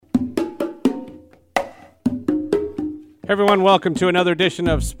Everyone, welcome to another edition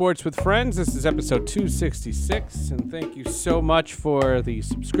of Sports with Friends. This is episode 266, and thank you so much for the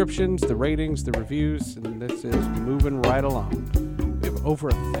subscriptions, the ratings, the reviews, and this is moving right along. We have over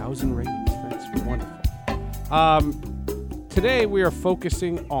 1,000 ratings. That's wonderful. Today we are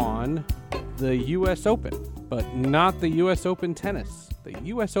focusing on the U.S. Open, but not the U.S. Open tennis, the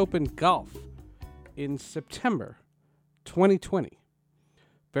U.S. Open golf in September 2020.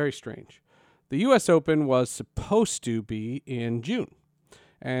 Very strange. The U.S. Open was supposed to be in June,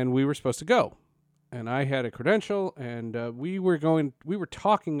 and we were supposed to go. And I had a credential, and we were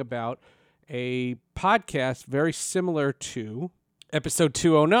talking about a podcast very similar to episode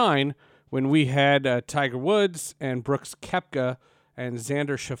 209, when we had Tiger Woods and Brooks Koepka and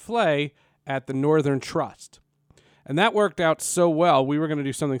Xander Schauffele at the Northern Trust. And that worked out so well, we were going to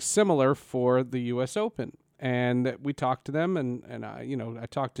do something similar for the U.S. Open. And we talked to them, and I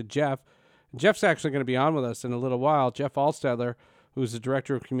talked to Jeff. Jeff's actually going to be on with us in a little while. Jeff Alstadler, who's the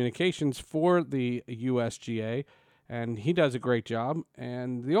Director of Communications for the USGA, and he does a great job.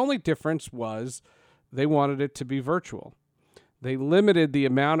 And the only difference was they wanted it to be virtual. They limited the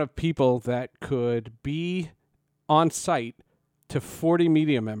amount of people that could be on site to 40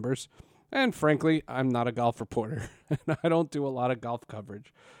 media members. And frankly, I'm not a golf reporter, and I don't do a lot of golf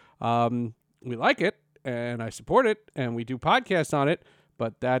coverage. We like it, and I support it, and we do podcasts on it,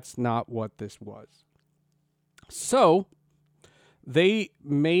 but that's not what this was. So they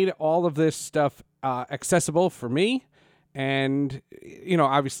made all of this stuff accessible for me. And,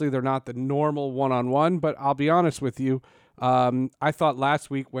 obviously they're not the normal one-on-one, but I'll be honest with you. I thought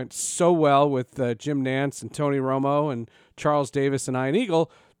last week went so well with Jim Nance and Tony Romo and Charles Davis and Ian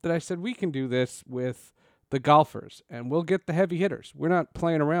Eagle that I said we can do this with the golfers and we'll get the heavy hitters. We're not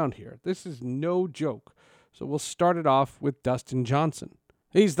playing around here. This is no joke. So we'll start it off with Dustin Johnson.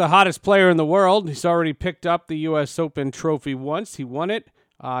 He's the hottest player in the world. He's already picked up the U.S. Open trophy once. He won it.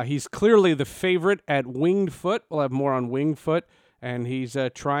 He's clearly the favorite at Winged Foot. We'll have more on Winged Foot. And he's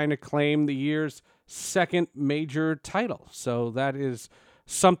trying to claim the year's second major title. So that is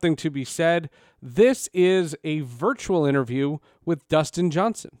something to be said. This is a virtual interview with Dustin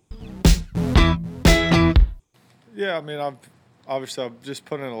Johnson. Yeah, I've just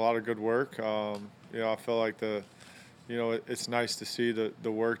put in a lot of good work. I feel like it's nice to see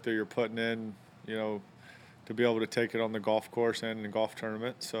the work that you're putting in, to be able to take it on the golf course and in the golf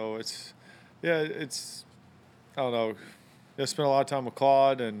tournament. So I don't know. I spent a lot of time with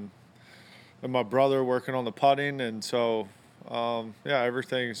Claude and my brother working on the putting. And so,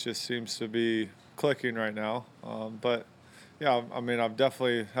 everything just seems to be clicking right now. I've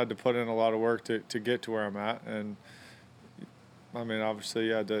definitely had to put in a lot of work to get to where I'm at. And, obviously,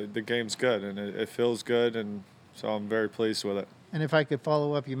 the game's good and it feels good. And so I'm very pleased with it. And if I could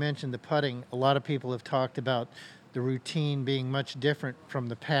follow up, you mentioned the putting. A lot of people have talked about the routine being much different from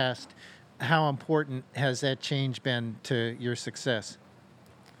the past. How important has that change been to your success?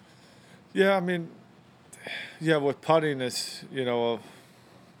 Yeah, with putting, it's, if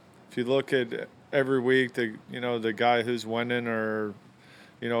you look at every week, the guy who's winning or,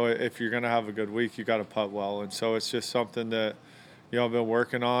 if you're going to have a good week, you got to putt well. And so it's just something that, I've been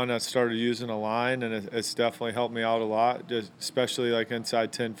working on. I started using a line, and it's definitely helped me out a lot, just especially like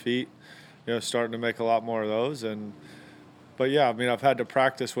inside 10 feet, starting to make a lot more of those. I've had to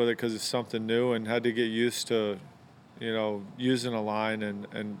practice with it because it's something new and had to get used to, using a line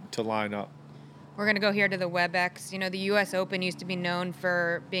and to line up. We're going to go here to the WebEx. The U.S. Open used to be known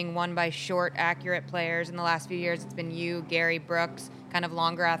for being won by short, accurate players. In the last few years, it's been you, Gary Brooks, kind of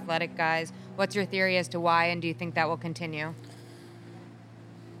longer athletic guys. What's your theory as to why, and do you think that will continue?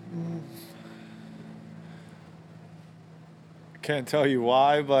 Can't tell you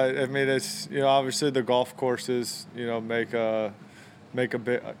why, but it's obviously the golf courses make a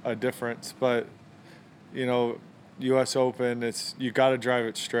difference, but U.S. Open, you got to drive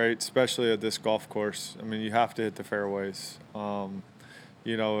it straight, especially at this golf course. You have to hit the fairways, and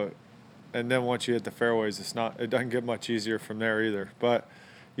then once you hit the fairways, it doesn't get much easier from there either. But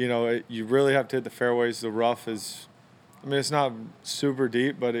you really have to hit the fairways. The rough is. It's not super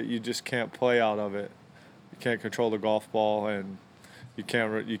deep, but you just can't play out of it. You can't control the golf ball, and you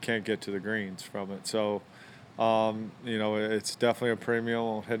can't get to the greens from it. So, it's definitely a premium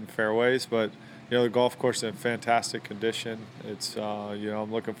on hitting fairways. But the golf course is in fantastic condition. It's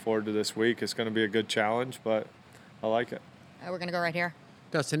I'm looking forward to this week. It's going to be a good challenge, but I like it. We're going to go right here.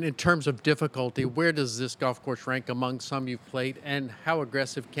 Dustin, in terms of difficulty, where does this golf course rank among some you've played, and how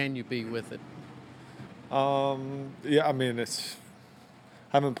aggressive can you be with it? It's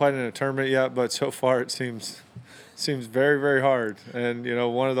I haven't played in a tournament yet, but so far it seems very, very hard, and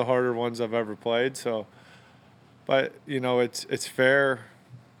one of the harder ones I've ever played. So, But, it's fair.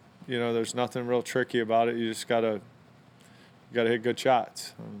 There's nothing real tricky about it. You just gotta hit good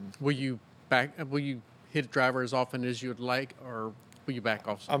shots. Will you hit a driver as often as you would like, or will you back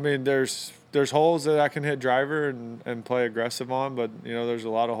off? I mean, there's holes that I can hit driver and play aggressive on, but there's a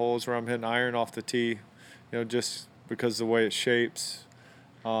lot of holes where I'm hitting iron off the tee, just because of the way it shapes.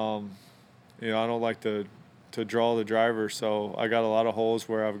 I don't like to draw the driver, so I got a lot of holes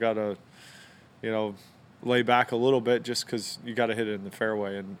where I've got to, lay back a little bit just because you got to hit it in the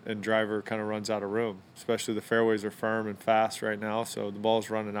fairway, and driver kind of runs out of room. Especially the fairways are firm and fast right now, so the ball's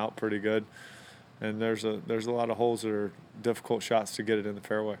running out pretty good. And there's a lot of holes that are difficult shots to get it in the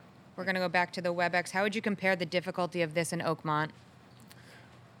fairway. We're going to go back to the WebEx. How would you compare the difficulty of this in Oakmont?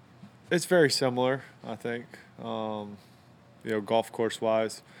 It's very similar, I think. Golf course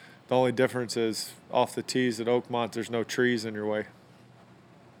wise, the only difference is off the tees at Oakmont, there's no trees in your way.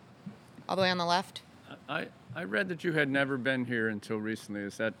 All the way on the left? I read that you had never been here until recently.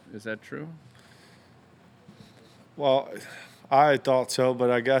 Is that true? Well, I thought so, but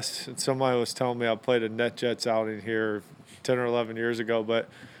I guess somebody was telling me I played a NetJets outing here 10 or 11 years ago. But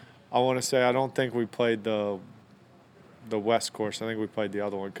I want to say I don't think we played the West course. I think we played the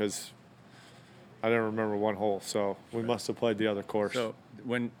other one because I didn't remember one hole. So we must have played the other course. So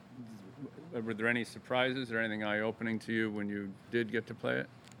were there any surprises or anything eye-opening to you when you did get to play it?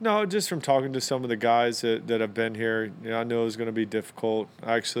 No, just from talking to some of the guys that have been here, I knew it was going to be difficult.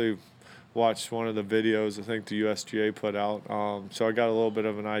 I actually watched one of the videos I think the USGA put out, so I got a little bit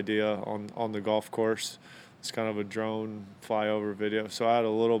of an idea on the golf course. It's kind of a drone flyover video, so I had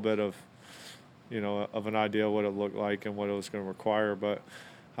a little bit of, of an idea what it looked like and what it was going to require. But,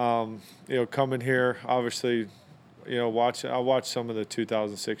 coming here, obviously, I watched some of the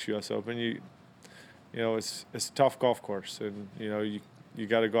 2006 U.S. Open. It's a tough golf course, and you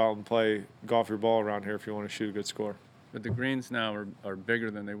got to go out and golf your ball around here if you want to shoot a good score. But the greens now are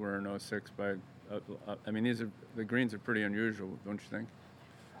bigger than they were in 06. The greens are pretty unusual, don't you think?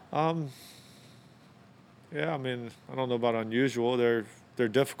 Yeah, I don't know about unusual. They're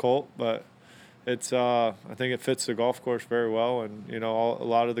difficult, but it's I think it fits the golf course very well. And a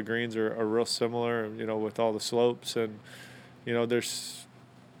lot of the greens are real similar. With all the slopes, and there's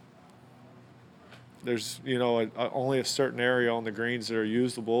only a certain area on the greens that are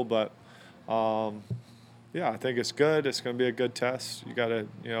usable, but I think it's good. It's going to be a good test. You got to,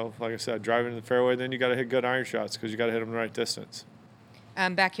 like I said, drive into the fairway, then you got to hit good iron shots because you got to hit them the right distance.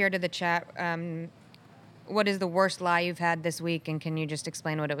 Back here to the chat, what is the worst lie you've had this week, and can you just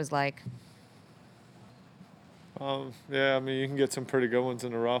explain what it was like? You can get some pretty good ones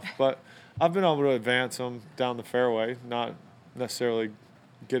in the rough, but I've been able to advance them down the fairway, not necessarily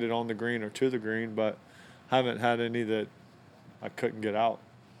get it on the green or to the green, but haven't had any that I couldn't get out.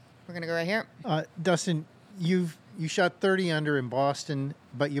 We're going to go right here. Dustin, you shot 30 under in Boston,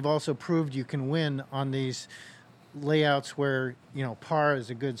 but you've also proved you can win on these layouts where, par is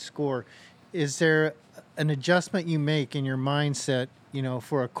a good score. Is there an adjustment you make in your mindset,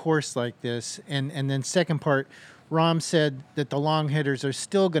 for a course like this? And then second part, Rahm said that the long hitters are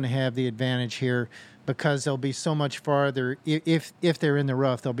still going to have the advantage here because they'll be so much farther. If they're in the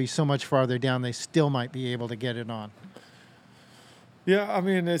rough, they'll be so much farther down, they still might be able to get it on. Yeah,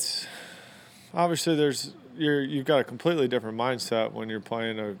 it's obviously you've got a completely different mindset when you're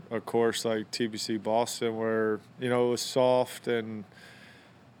playing a course like TPC Boston where, it was soft and,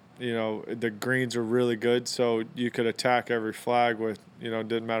 the greens are really good. So you could attack every flag with,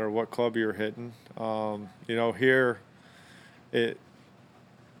 didn't matter what club you were hitting. Here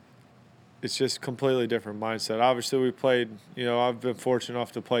it's just completely different mindset. Obviously we played, I've been fortunate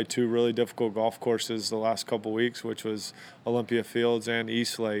enough to play two really difficult golf courses the last couple of weeks, which was Olympia Fields and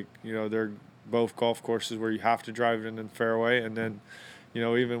East Lake. They're both golf courses where you have to drive it in the fairway. And then,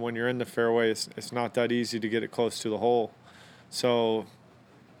 even when you're in the fairway, it's not that easy to get it close to the hole. So,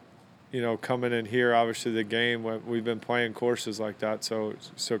 coming in here, obviously the game, we've been playing courses like that, so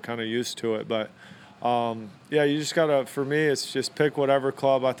kind of used to it. But, you just got to, for me, it's just pick whatever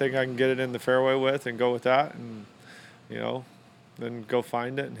club I think I can get it in the fairway with and go with that and, then go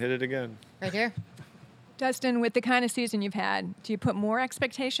find it and hit it again. Right here. Dustin, with the kind of season you've had, do you put more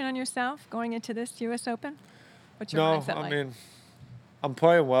expectation on yourself going into this U.S. Open? What's your mindset like? I'm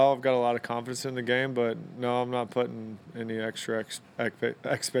playing well. I've got a lot of confidence in the game, but no, I'm not putting any extra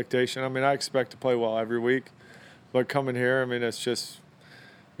expectation. I expect to play well every week, but coming here, it's just,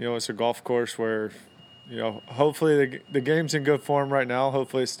 it's a golf course where, hopefully the game's in good form right now.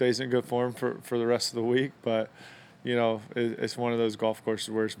 Hopefully it stays in good form for the rest of the week, but it's one of those golf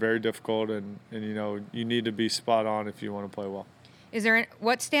courses where it's very difficult and you need to be spot on if you want to play well.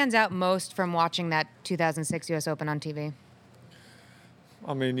 What stands out most from watching that 2006 U.S. Open on TV?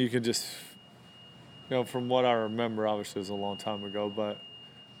 I mean, you could just, from what I remember, obviously it was a long time ago, but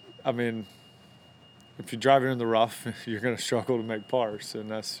I mean, if you're driving in the rough, you're going to struggle to make pars, and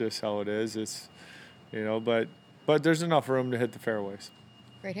that's just how it is. It's, but there's enough room to hit the fairways.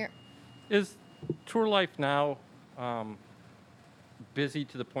 Right here. Is tour life now busy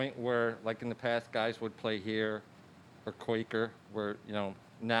to the point where, like in the past, guys would play here or Quaker, where,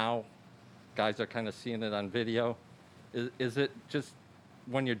 now guys are kind of seeing it on video? Is it just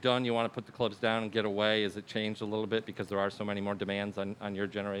when you're done, you want to put the clubs down and get away? Has it changed a little bit because there are so many more demands on your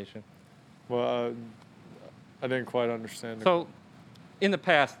generation? Well, I didn't quite understand. So, in the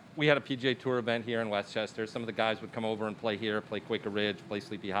past, we had a PGA Tour event here in Westchester. Some of the guys would come over and play here, play Quaker Ridge, play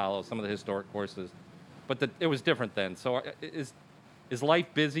Sleepy Hollow, some of the historic courses. But it was different then. So is life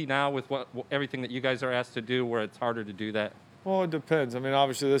busy now with everything that you guys are asked to do, where it's harder to do that? Well, it depends. I mean,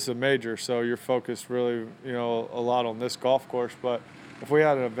 obviously this is a major, so you're focused really, a lot on this golf course. But if we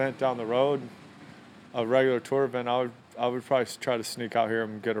had an event down the road, a regular tour event, I would probably try to sneak out here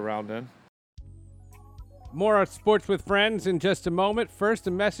and get around in. More on Sports with Friends in just a moment. First,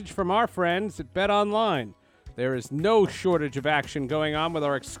 a message from our friends at BetOnline. There is no shortage of action going on with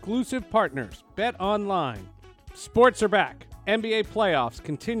our exclusive partners, BetOnline. Sports are back. NBA playoffs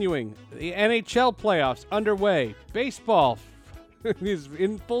continuing. The NHL playoffs underway. Baseball is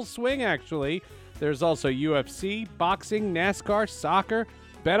in full swing, actually. There's also UFC, boxing, NASCAR, soccer.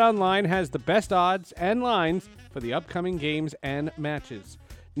 BetOnline has the best odds and lines for the upcoming games and matches.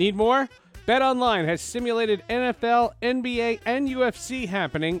 Need more? BetOnline has simulated NFL, NBA, and UFC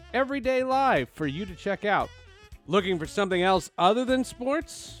happening every day live for you to check out. Looking for something else other than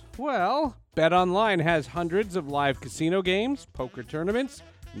sports? Well, BetOnline has hundreds of live casino games, poker tournaments,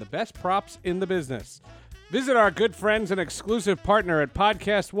 and the best props in the business. Visit our good friends and exclusive partner at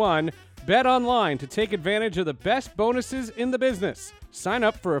Podcast One, BetOnline, to take advantage of the best bonuses in the business. Sign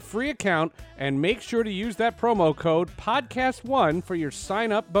up for a free account and make sure to use that promo code PODCAST1 for your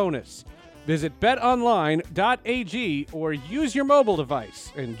sign-up bonus. Visit betonline.ag or use your mobile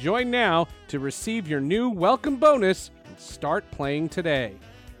device and join now to receive your new welcome bonus and start playing today.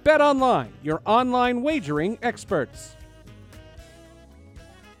 BetOnline, your online wagering experts.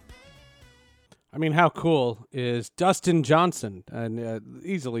 I mean, how cool is Dustin Johnson, and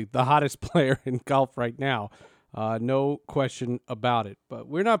easily the hottest player in golf right now. No question about it. But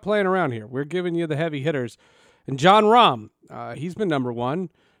we're not playing around here. We're giving you the heavy hitters. And Jon Rahm, he's been number one.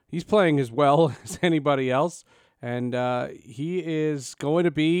 He's playing as well as anybody else, and he is going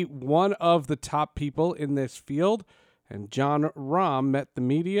to be one of the top people in this field. And Jon Rahm met the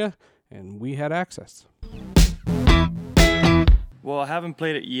media, and we had access. Well, I haven't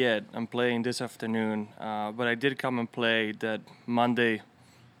played it yet. I'm playing this afternoon, but I did come and play that Monday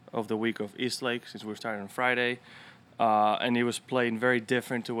of the week of Eastlake, since we're starting on Friday, and it was playing very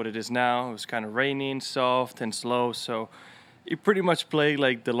different to what it is now. It was kind of raining, soft, and slow, so it pretty much played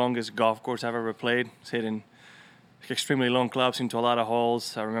like the longest golf course I've ever played. It's hitting extremely long clubs into a lot of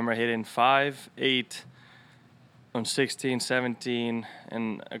holes. I remember hitting 5, 8 on 16, 17,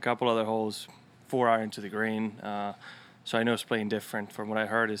 and a couple other holes, 4 iron to the green. So I know it's playing different. From what I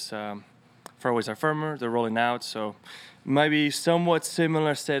heard is fairways are firmer, they're rolling out, so it might be somewhat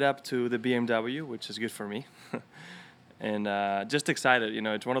similar setup to the BMW, which is good for me. And just excited,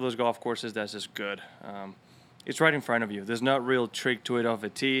 it's one of those golf courses that's just good. It's right in front of you. There's not real trick to it off a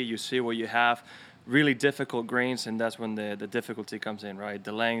tee. You see what you have. Really difficult greens, and that's when the difficulty comes in, right?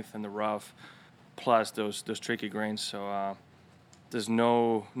 The length and the rough, plus those tricky greens. So there's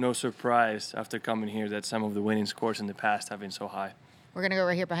no surprise after coming here that some of the winning scores in the past have been so high. We're going to go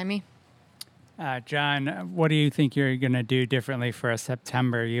right here behind me. John, what do you think you're going to do differently for a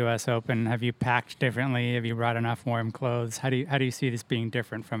September U.S. Open? Have you packed differently? Have you brought enough warm clothes? How do you see this being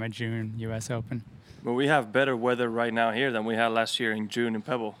different from a June U.S. Open? Well, we have better weather right now here than we had last year in June in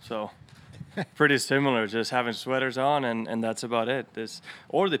Pebble, so pretty similar, just having sweaters on, and that's about it.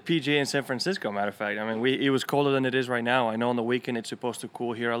 Or the PGA in San Francisco, matter of fact. I mean, it was colder than it is right now. I know on the weekend it's supposed to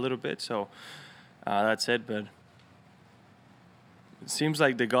cool here a little bit, so that's it. But it seems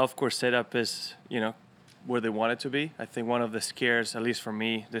like the golf course setup is, where they want it to be. I think one of the scares, at least for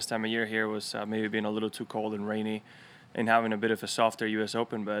me, this time of year here was maybe being a little too cold and rainy and having a bit of a softer U.S.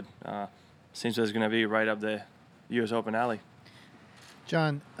 Open, but seems like it's going to be right up the U.S. Open alley.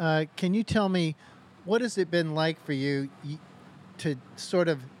 John, can you tell me what has it been like for you to sort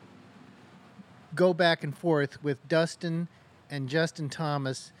of go back and forth with Dustin and Justin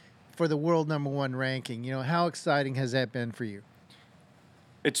Thomas for the world #1 ranking? How exciting has that been for you?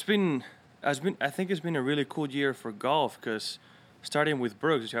 I think it's been a really cool year for golf because starting with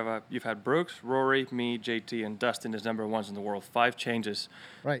Brooks, you've had Brooks, Rory, me, JT, and Dustin as number ones in the world. 5 changes.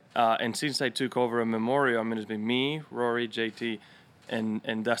 Right. And since I took over a Memorial, I mean, it's been me, Rory, JT,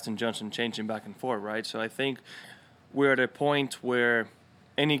 and Dustin Johnson changing back and forth, right? So I think we're at a point where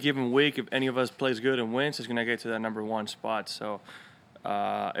any given week, if any of us plays good and wins, it's going to get to that number 1 spot. So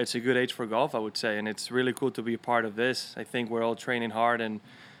it's a good age for golf, I would say, and it's really cool to be a part of this. I think we're all training hard and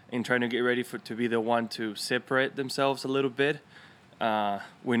trying to get ready to be the one to separate themselves a little bit.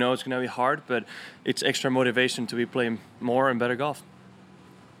 We know it's going to be hard, but it's extra motivation to be playing more and better golf.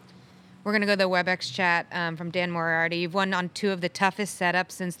 We're going to go to the WebEx chat from Dan Moriarty. You've won on 2 of the toughest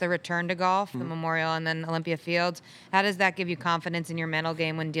setups since the return to golf, the Memorial and then Olympia Fields. How does that give you confidence in your mental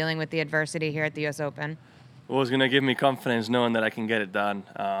game when dealing with the adversity here at the U.S. Open? Well, it's going to give me confidence knowing that I can get it done.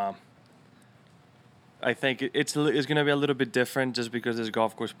 I think it's going to be a little bit different just because this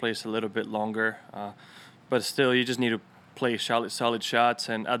golf course plays a little bit longer. But still, you just need to play solid shots.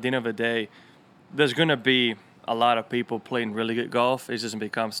 And at the end of the day, there's going to be a lot of people playing really good golf. It just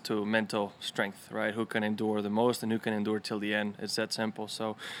becomes to mental strength, right? Who can endure the most and who can endure till the end. It's that simple.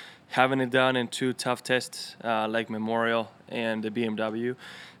 So having it done in 2 tough tests like Memorial and the BMW,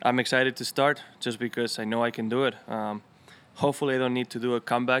 I'm excited to start just because I know I can do it. Hopefully I don't need to do a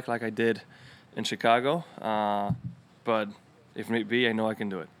comeback like I did in Chicago, but if need be, I know I can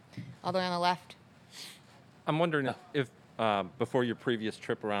do it. All the way on the left. I'm wondering if before your previous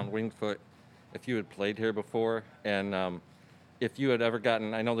trip around Winged Foot, if you had played here before, and if you had ever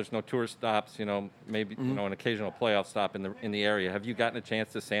gotten, I know there's no tour stops, maybe an occasional playoff stop in the area. Have you gotten a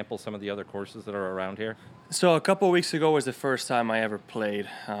chance to sample some of the other courses that are around here? So a couple of weeks ago was the first time I ever played.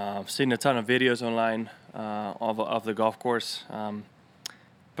 I've seen a ton of videos online of the golf course,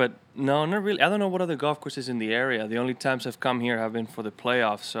 but no, not really. I don't know what other golf courses in the area. The only times I've come here have been for the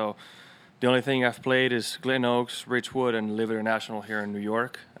playoffs. So the only thing I've played is Glen Oaks, Ridgewood, and Live International here in New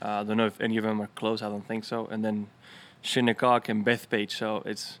York. I don't know if any of them are close. I don't think so. And then Shinnecock and Bethpage. So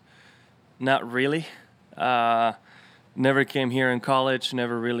it's not really. Never came here in college.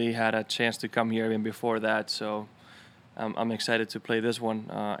 Never really had a chance to come here even before that. So I'm excited to play this one.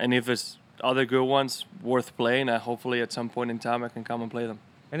 And if it's other good ones worth playing, hopefully at some point in time I can come and play them.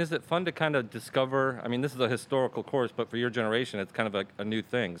 And is it fun to kind of discover? I mean, this is a historical course, but for your generation, it's kind of a new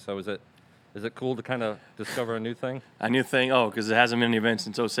thing. So is it cool to kind of discover a new thing? A new thing? Oh, because it hasn't been an event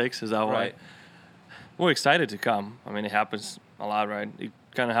since 06, is that why? Right. We're excited to come. I mean, it happens a lot, right? It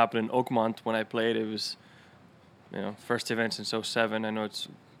kind of happened in Oakmont when I played. It was, first event since 07. I know it's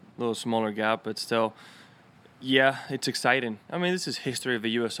a little smaller gap, but still, yeah, it's exciting. I mean, this is history of the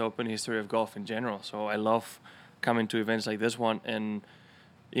U.S. Open, history of golf in general. So I love coming to events like this one and,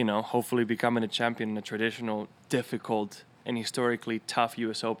 hopefully becoming a champion in a traditional, difficult, and historically tough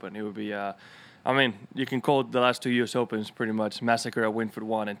U.S. Open. It would be, you can call the last 2 U.S. Opens pretty much massacre at Winged Foot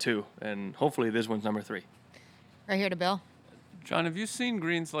 1 and 2, and hopefully this one's number 3. Right here to Bill. John, have you seen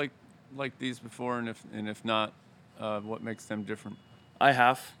greens like these before, and if not, what makes them different? I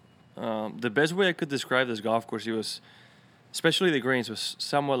have. The best way I could describe this golf course, especially the greens, was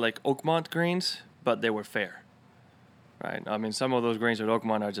somewhat like Oakmont greens, but they were fair. Right. I mean, some of those greens at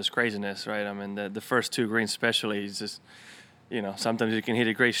Oakmont are just craziness, right? I mean, the first 2 greens especially is just, sometimes you can hit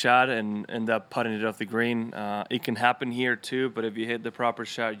a great shot and end up putting it off the green. It can happen here too, but if you hit the proper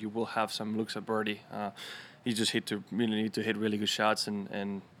shot, you will have some looks at birdie. You just really need to hit really good shots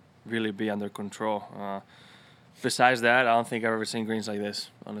and really be under control. Besides that, I don't think I've ever seen greens like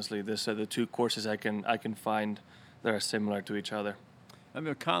this. Honestly, this are the 2 courses I can find that are similar to each other. I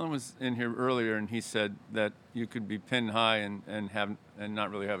mean, Colin was in here earlier, and he said that you could be pinned high and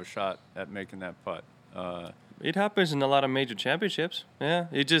not really have a shot at making that putt. It happens in a lot of major championships. Yeah,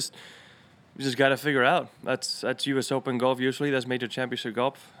 you just got to figure out. That's U.S. Open golf usually. That's major championship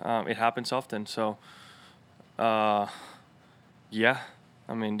golf. It happens often. So, yeah.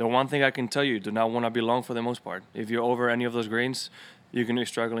 I mean, the one thing I can tell you, do not want to be long for the most part. If you're over any of those greens, you're going to be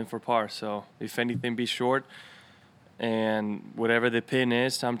struggling for par. So, if anything, be short. And whatever the pin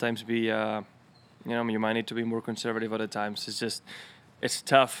is, sometimes you might need to be more conservative other times. It's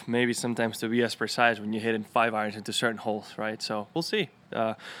tough maybe sometimes to be as precise when you're hitting 5 irons into certain holes, right? So we'll see.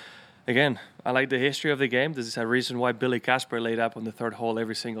 Again, I like the history of the game. This is a reason why Billy Casper laid up on the 3rd hole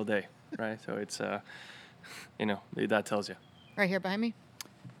every single day, right? So it's, that tells you. Right here behind me.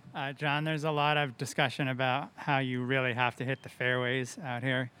 John, there's a lot of discussion about how you really have to hit the fairways out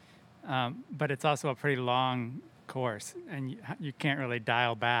here, but it's also a pretty long course, and you can't really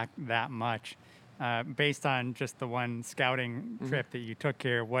dial back that much. Based on just the one scouting trip that you took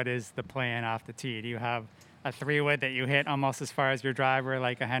here, what is the plan off the tee? Do you have a 3-wood that you hit almost as far as your driver,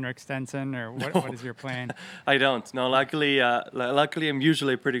 like a Henrik Stenson, or what is your plan? I don't. No, luckily I'm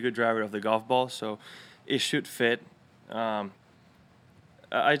usually a pretty good driver of the golf ball, so it should fit. I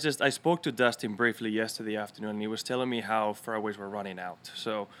spoke to Dustin briefly yesterday afternoon, and he was telling me how fairways were running out.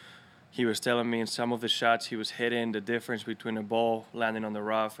 So he was telling me in some of the shots he was hitting, the difference between a ball landing on the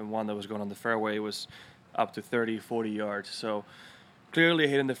rough and one that was going on the fairway was up to 30, 40 yards. So clearly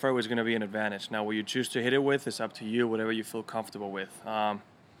hitting the fairway is going to be an advantage. Now, what you choose to hit it with is up to you, whatever you feel comfortable with.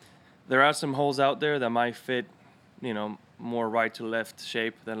 There are some holes out there that might fit, more right to left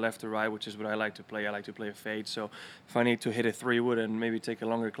shape than left to right, which is what I like to play. I like to play a fade. So if I need to hit a 3-wood and maybe take a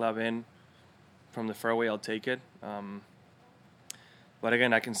longer club in from the fairway, I'll take it. But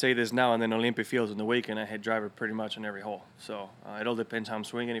again, I can say this now, and then Olympia Fields on the weekend, I hit driver pretty much on every hole. So it all depends how I'm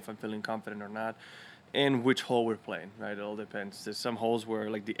swinging, if I'm feeling confident or not, and which hole we're playing, right? It all depends. There's some holes where,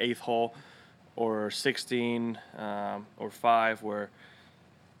 like the 8th hole or 16 or 5, where,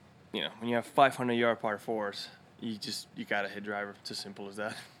 when you have 500-yard par 4s, you got to hit driver. It's as simple as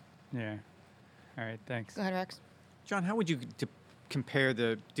that. Yeah. All right, thanks. Go ahead, Rex. John, how would you compare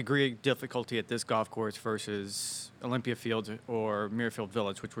the degree of difficulty at this golf course versus Olympia Fields or Muirfield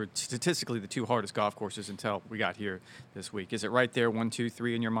Village, which were statistically the 2 hardest golf courses until we got here this week? Is it right there, 1, 2,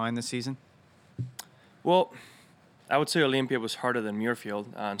 3 in your mind this season? Well, I would say Olympia was harder than Muirfield,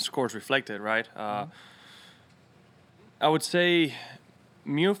 and scores reflected, right? I would say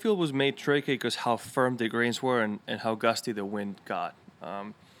Muirfield was made tricky because how firm the greens were and how gusty the wind got.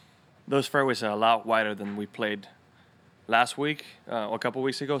 Those fairways are a lot wider than we played last week, or a couple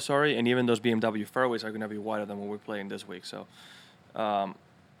weeks ago, sorry, and even those BMW fairways are going to be wider than what we're playing this week. So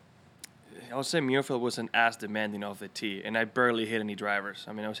I would say Muirfield wasn't as demanding of the tee, and I barely hit any drivers.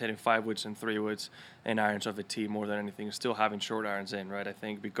 I mean, I was hitting 5-woods and 3-woods and irons of the tee more than anything, still having short irons in, right? I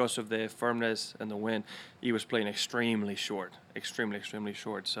think because of the firmness and the wind, he was playing extremely short.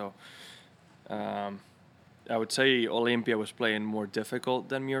 So I would say Olympia was playing more difficult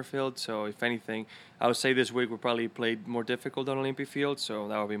than Muirfield. So if anything, I would say this week we probably played more difficult than Olympia Field. So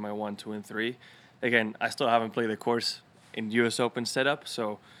that would be my 1, 2, and 3. Again, I still haven't played the course in U.S. Open setup,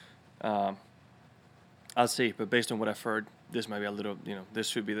 so I'll see. But based on what I've heard, this might be a little, this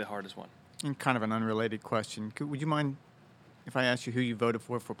should be the hardest one. And kind of an unrelated question. Would you mind if I asked you who you voted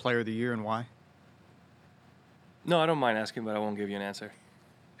for Player of the Year and why? No, I don't mind asking, but I won't give you an answer.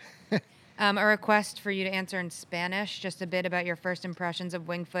 A request for you to answer in Spanish, just a bit about your first impressions of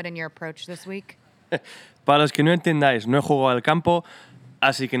Winged Foot and your approach this week. Para los que no entendáis, no he jugado al campo,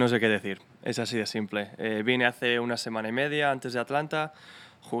 así que no sé qué decir. Es así de simple. Vine hace una semana y media antes de Atlanta,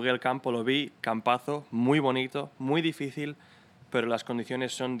 jugué el campo, lo vi, campazo, muy bonito, muy difícil, pero las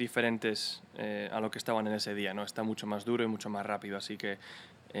condiciones son diferentes a lo que estaban en ese día, ¿no? Está mucho más duro y mucho más rápido, así que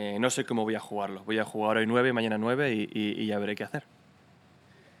no sé cómo voy a jugarlo. Voy a jugar hoy 9, mañana 9 y ya veré qué hacer.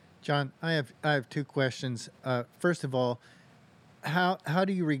 John, I have 2 questions. First of all, how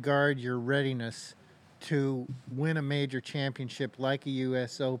do you regard your readiness to win a major championship like a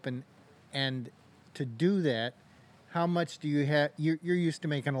U.S. Open, and to do that, how much do you have? You're used to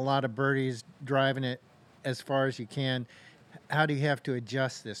making a lot of birdies, driving it as far as you can. How do you have to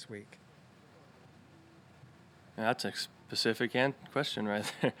adjust this week? That's a specific question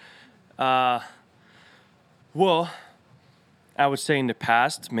right there. Well, I would say in the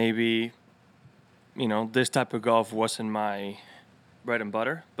past, maybe, this type of golf wasn't my bread and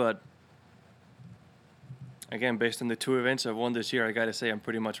butter. But again, based on the 2 events I've won this year, I got to say I'm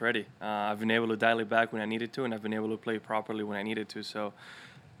pretty much ready. I've been able to dial it back when I needed to, and I've been able to play properly when I needed to. So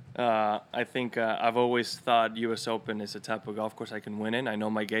I think I've always thought U.S. Open is a type of golf course I can win in. I know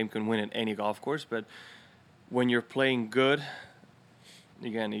my game can win in any golf course, but when you're playing good,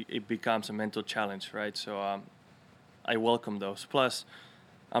 again, it becomes a mental challenge, right? So I welcome those. Plus,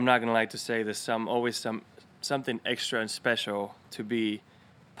 I'm not gonna like to say there's always something extra and special to be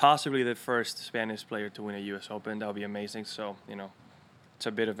possibly the first Spanish player to win a U.S. Open. That would be amazing. So it's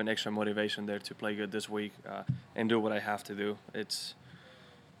a bit of an extra motivation there to play good this week and do what I have to do. I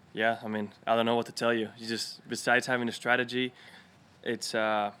don't know what to tell you. You just, besides having a strategy, it's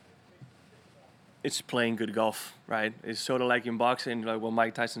playing good golf, right? It's sort of like in boxing, like what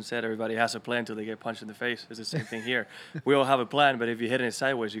Mike Tyson said, everybody has a plan until they get punched in the face. It's the same thing here. We all have a plan, but if you're hitting it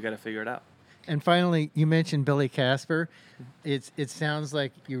sideways, you got to figure it out. And finally, you mentioned Billy Casper. It sounds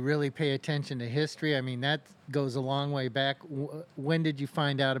like you really pay attention to history. I mean, that goes a long way back. When did you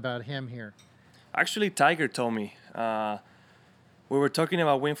find out about him here? Actually, Tiger told me. We were talking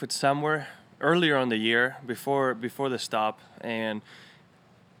about Winged Foot somewhere earlier on the year, before the stop, and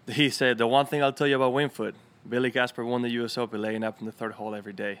he said, the one thing I'll tell you about Winged Foot, Billy Casper won the U.S. Open laying up in the third hole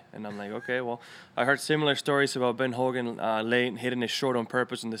every day. And I'm like, okay, well, I heard similar stories about Ben Hogan hitting his short on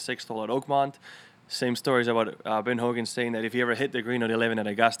purpose in the sixth hole at Oakmont. Same stories about Ben Hogan saying that if he ever hit the green on 11 at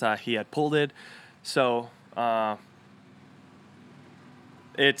Augusta, he had pulled it. So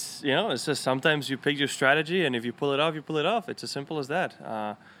it's just sometimes you pick your strategy, and if you pull it off, you pull it off. It's as simple as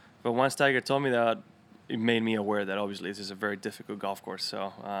that. But once Tiger told me that, it made me aware that obviously this is a very difficult golf course.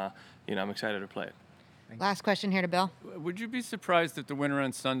 So, I'm excited to play it. Last question here to Bill. Would you be surprised if the winner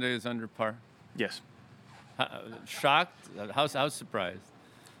on Sunday is under par? Yes. Shocked? How surprised?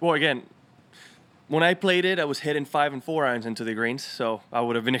 Well, again, when I played it, I was hitting 5 and 4 irons into the greens, so I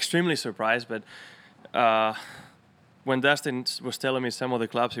would have been extremely surprised. But when Dustin was telling me some of the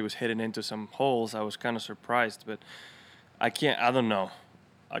clubs he was hitting into some holes, I was kind of surprised. But I don't know.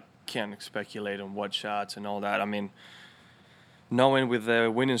 I can't speculate on what shots and all that. I mean, knowing with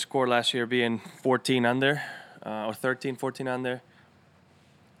the winning score last year being 14 under, or 14 under,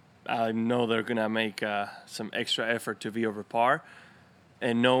 I know they're going to make some extra effort to be over par.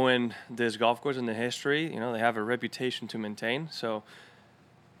 And knowing this golf course and the history, they have a reputation to maintain. So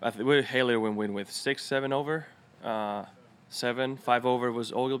I think Haley will win with 6, 7 over. 7, 5 over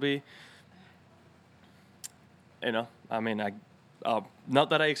was Ogilvy. Not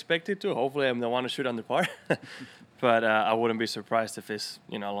that I expected to. Hopefully I'm the one to shoot under par. But I wouldn't be surprised if it's,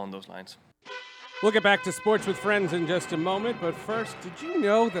 along those lines. We'll get back to Sports with Friends in just a moment, but first, did you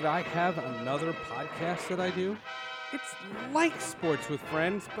know that I have another podcast that I do? It's like Sports with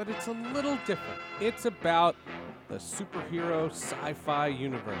Friends, but it's a little different. It's about the superhero sci-fi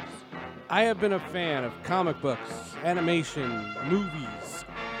universe. I have been a fan of comic books, animation, movies,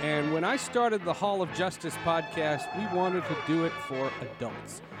 and when I started the Hall of Justice podcast, we wanted to do it for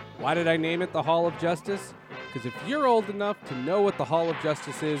adults. Why did I name it the Hall of Justice? Because if you're old enough to know what the Hall of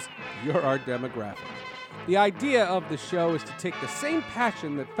Justice is, you're our demographic. The idea of the show is to take the same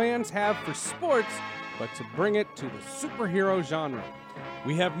passion that fans have for sports, but to bring it to the superhero genre.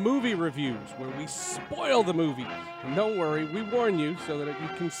 We have movie reviews where we spoil the movie. And don't worry, we warn you so that you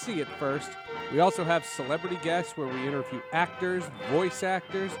can see it first. We also have celebrity guests where we interview actors, voice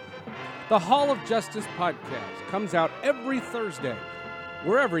actors. The Hall of Justice podcast comes out every Thursday,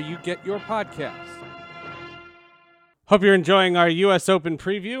 wherever you get your podcasts. Hope you're enjoying our U.S. Open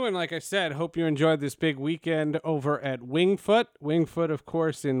preview, and like I said, hope you enjoyed this big weekend over at Winged Foot. Winged Foot, of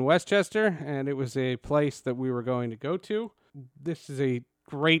course, in Westchester, and it was a place that we were going to go to. This is a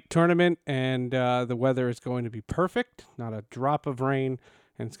great tournament, and the weather is going to be perfect, not a drop of rain,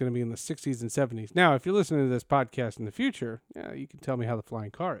 and it's going to be in the 60s and 70s. Now, if you're listening to this podcast in the future, you can tell me how the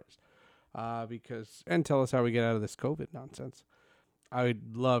flying car is, and tell us how we get out of this COVID nonsense. I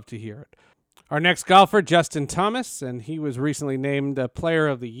would love to hear it. Our next golfer, Justin Thomas, and he was recently named Player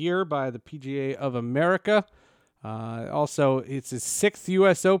of the Year by the PGA of America. Also, it's his 6th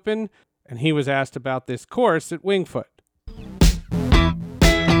U.S. Open, and he was asked about this course at Winged Foot.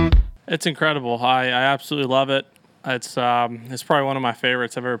 It's incredible. I absolutely love it. It's probably one of my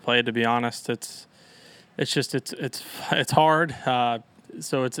favorites I've ever played, to be honest. It's hard.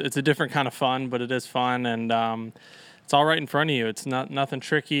 So it's a different kind of fun, but it is fun, and it's all right in front of you. It's nothing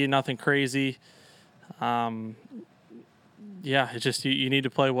tricky, nothing crazy. It's just you need to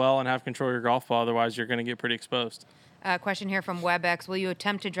play well and have control of your golf ball. Otherwise, you're going to get pretty exposed. Question here from WebEx. Will you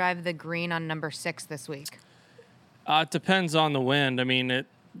attempt to drive the green on number 6 this week? It depends on the wind. I mean,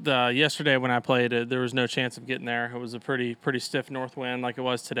 yesterday when I played it, there was no chance of getting there. It was a pretty stiff north wind like it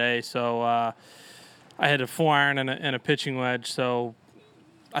was today. So I had a 4-iron and a pitching wedge. So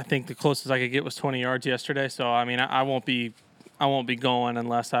I think the closest I could get was 20 yards yesterday. So I mean, I won't be going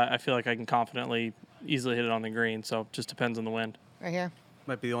unless I feel like I can confidently, easily hit it on the green. So it just depends on the wind. Right here.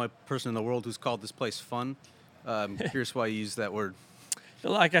 Might be the only person in the world who's called this place fun. I'm curious why you use that word.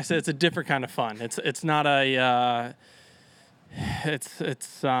 Like I said, it's a different kind of fun. It's not a.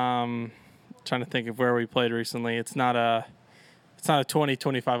 Trying to think of where we played recently. It's not a 20,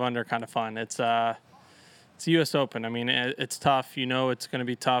 25 under kind of fun. It's a U.S. Open. I mean, it's tough. It's going to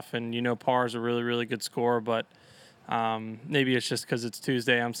be tough, and par is a really, really good score. But maybe it's just because it's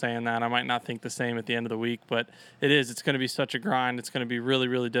Tuesday I'm saying that. I might not think the same at the end of the week, but it is. It's going to be such a grind. It's going to be really,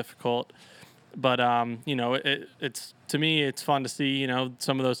 really difficult. But it's to me, it's fun to see.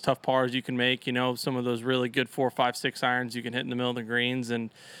 Some of those tough pars you can make. Some of those really good 4, 5, 6 irons you can hit in the middle of the greens,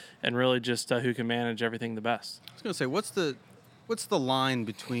 and really just who can manage everything the best. I was going to say, what's the line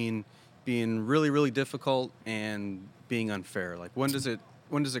between being really, really difficult and being unfair? Like when does it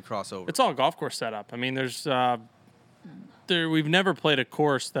cross over? It's all golf course setup. I mean, there's we've never played a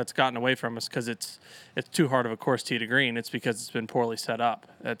course that's gotten away from us because it's too hard of a course tee to green. It's because it's been poorly set up.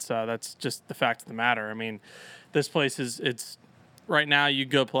 That's just the fact of the matter. I mean, this place it's right now. You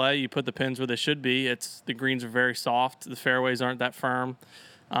go play, you put the pins where they should be. The greens are very soft. The fairways aren't that firm.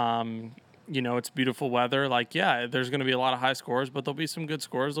 It's beautiful weather. There's going to be a lot of high scores, but there'll be some good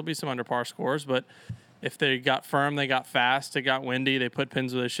scores. There'll be some under par scores, but if they got firm, they got fast, it got windy, they put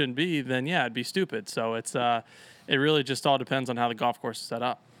pins where they shouldn't be, then it'd be stupid. So it really just all depends on how the golf course is set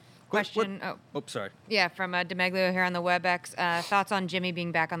up. Question. Sorry. Yeah, from DeMeglio here on the WebEx. Thoughts on Jimmy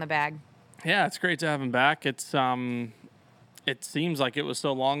being back on the bag? Yeah, it's great to have him back. It seems like it was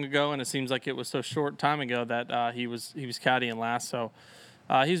so long ago, and it seems like it was so short time ago that he was caddying last. So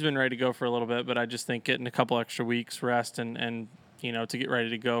he's been ready to go for a little bit, but I just think getting a couple extra weeks rest and to get ready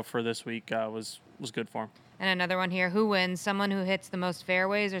to go for this week was good for him. And another one here. Who wins? Someone who hits the most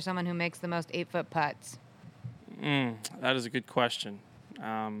fairways or someone who makes the most 8-foot putts? That is a good question.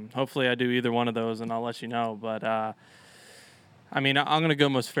 Hopefully I do either one of those, and I'll let you know. But, I'm going to go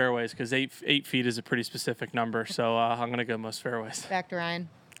most fairways because 8 feet is a pretty specific number. So I'm going to go most fairways. Back to Ryan.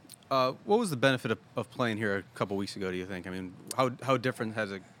 What was the benefit of playing here a couple weeks ago, do you think? I mean, how different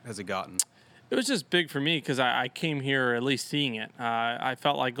has it gotten? It was just big for me because I came here at least seeing it. I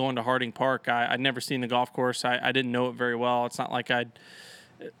felt like going to Harding Park. I'd never seen the golf course. I didn't know it very well. It's not like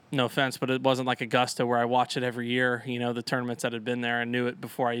no offense, but it wasn't like Augusta where I watch it every year, the tournaments that had been there and knew it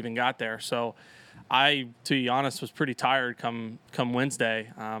before I even got there. So I, to be honest, was pretty tired come Wednesday.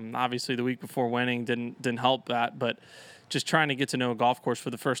 Obviously, the week before winning didn't help that, but just trying to get to know a golf course for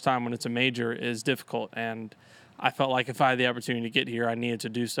the first time when it's a major is difficult. And I felt like if I had the opportunity to get here, I needed to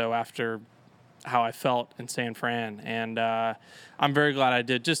do so after how I felt in San Fran. And I'm very glad I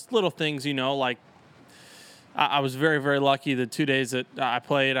did. Just little things, like I was very, very lucky the 2 days that I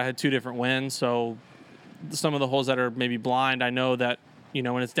played. I had 2 different winds. So some of the holes that are maybe blind, I know that,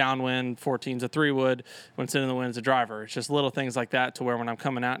 when it's downwind, 14's a 3-wood. When it's in the wind, it's a driver. It's just little things like that to where when I'm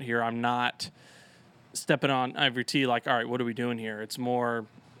coming out here, I'm not stepping on every tee like, all right, what are we doing here? It's more,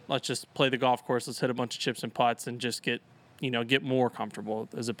 let's just play the golf course. Let's hit a bunch of chips and putts and just get more comfortable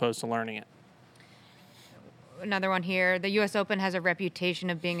as opposed to learning it. Another one here. The U.S. Open has a reputation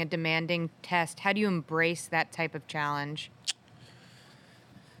of being a demanding test. How do you embrace that type of challenge?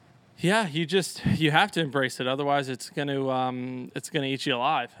 Yeah, you have to embrace it. Otherwise, it's gonna eat you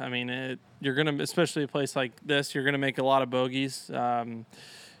alive. I mean, you're gonna, especially a place like this, you're gonna make a lot of bogeys.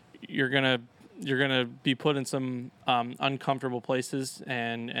 You're gonna be put in some uncomfortable places,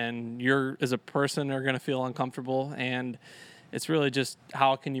 and you're as a person are gonna feel uncomfortable. And it's really just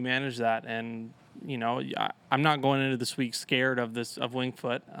how can you manage that? And I'm not going into this week scared of Winged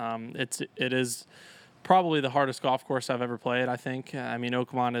Foot. It is probably the hardest golf course I've ever played, I think.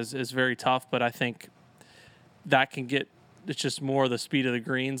 Oakmont is very tough, but I think that can get, it's just more the speed of the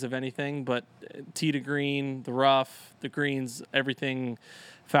greens of anything. But tee to green, the rough, the greens, everything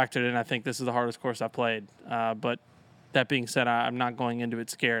factored in. I think this is the hardest course I've played. But that being said, I'm not going into it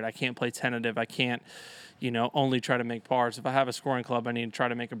scared. I can't play tentative. I can't, only try to make pars. If I have a scoring club, I need to try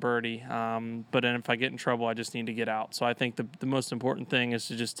to make a birdie. But then if I get in trouble, I just need to get out. So I think the most important thing is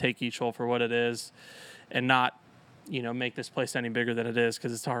to just take each hole for what it is and not, make this place any bigger than it is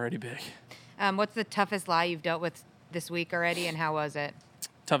because it's already big. What's the toughest lie you've dealt with this week already, and how was it?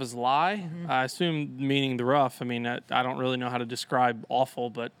 Toughest lie? Mm-hmm. I assume meaning the rough. I don't really know how to describe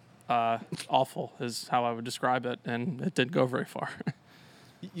awful, but awful is how I would describe it, and it didn't go very far.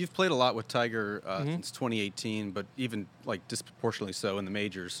 You've played a lot with Tiger since 2018, but even disproportionately so in the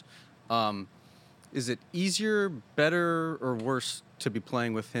majors. Is it easier, better, or worse to be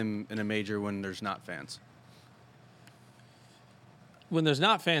playing with him in a major when there's not fans? When there's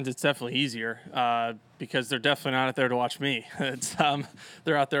not fans, it's definitely easier because they're definitely not out there to watch me.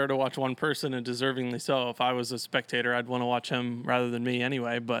 They're out there to watch one person, and deservingly so. If I was a spectator, I'd want to watch him rather than me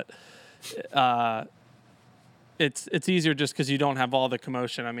anyway. But it's easier just because you don't have all the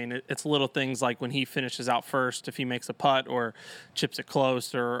commotion. It's little things like when he finishes out first, if he makes a putt or chips it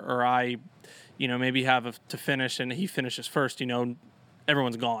close, or I, maybe have to finish and he finishes first.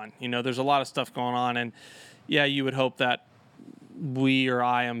 Everyone's gone. There's a lot of stuff going on, and yeah, you would hope that we or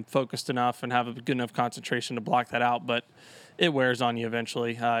I am focused enough and have a good enough concentration to block that out, but it wears on you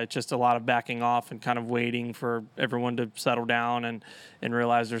eventually. It's just a lot of backing off and kind of waiting for everyone to settle down and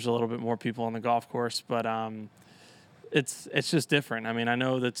realize there's a little bit more people on the golf course. But it's just different. I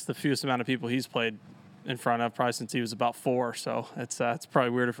know that's the fewest amount of people he's played in front of probably since he was about 4, so it's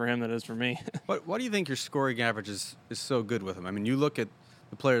probably weirder for him than it is for me. Why do you think your scoring average is so good with him? You look at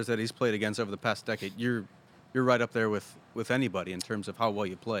the players that he's played against over the past decade, you're right up there with anybody in terms of how well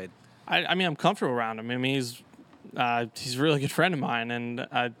you played. I'm comfortable around him. He's he's a really good friend of mine, and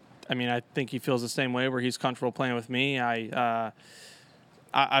I mean, I think he feels the same way, where he's comfortable playing with me. I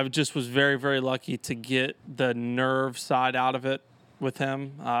just was very, very lucky to get the nerve side out of it with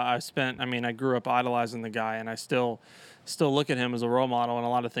him. I grew up idolizing the guy, and I still look at him as a role model in a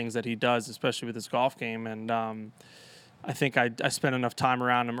lot of things that he does, especially with his golf game. And I think I spent enough time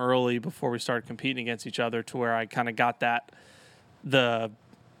around him early before we started competing against each other to where I kind of got the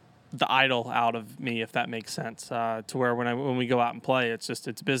idol out of me, if that makes sense, to where when we go out and play,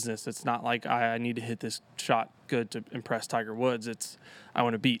 it's business. It's not like I need to hit this shot good to impress Tiger Woods. I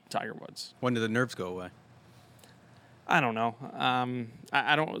want to beat Tiger Woods. When did the nerves go away? I don't know.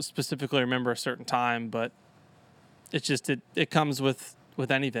 I don't specifically remember a certain time, but it's just it comes with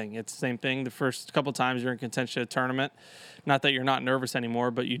anything. It's the same thing. The first couple times you're in contention at a tournament, not that you're not nervous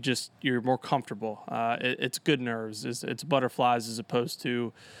anymore, but you're more comfortable. It's good nerves. It's butterflies as opposed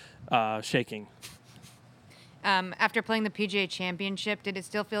to shaking. After playing the PGA Championship, did it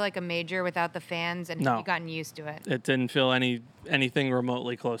still feel like a major without the fans, and No. have you gotten used to it? It didn't feel anything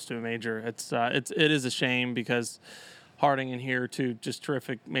remotely close to a major. It is a shame because Harding and here, two just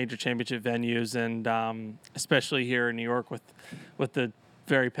terrific major championship venues, and especially here in New York with the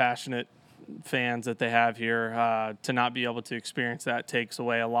very passionate fans that they have here, to not be able to experience that takes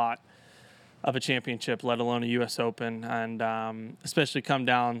away a lot of a championship, let alone a U.S. Open, and especially come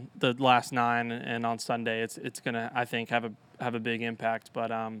down the last 9 and on Sunday, it's gonna, I think, have a big impact.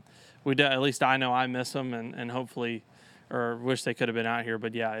 But at least I know I miss them, and hopefully, or wish they could have been out here.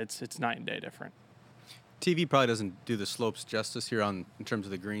 But yeah, it's night and day different. TV probably doesn't do the slopes justice here in terms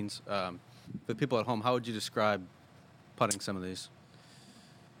of the greens. For people at home, how would you describe putting some of these?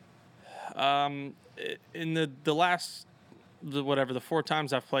 In the last, the 4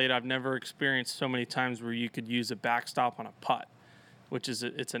 times I've played, I've never experienced so many times where you could use a backstop on a putt, which is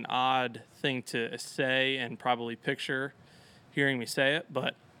it's an odd thing to say and probably picture hearing me say it,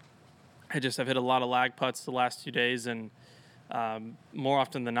 but I've hit a lot of lag putts the last 2 days, and more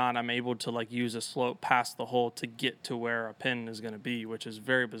often than not, I'm able to use a slope past the hole to get to where a pin is going to be, which is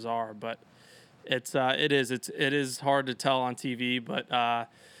very bizarre. But it is hard to tell on TV. But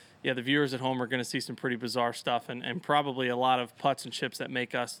yeah, the viewers at home are going to see some pretty bizarre stuff, and probably a lot of putts and chips that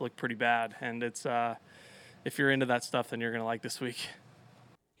make us look pretty bad. And it's if you're into that stuff, then you're going to like this week.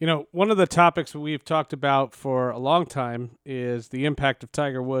 You know, one of the topics we've talked about for a long time is the impact of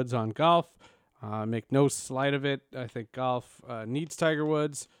Tiger Woods on golf. Make no slight of it. I think golf needs Tiger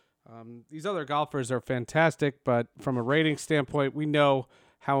Woods. These other golfers are fantastic, but from a rating standpoint, we know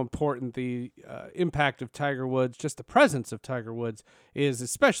how important the impact of Tiger Woods, just the presence of Tiger Woods, is,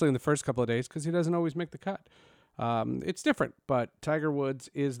 especially in the first couple of days, because he doesn't always make the cut. It's different, but Tiger Woods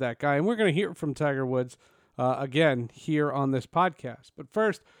is that guy, and we're going to hear from Tiger Woods again here on this podcast. But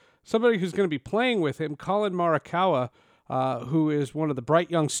first, somebody who's going to be playing with him, Collin Morikawa, who is one of the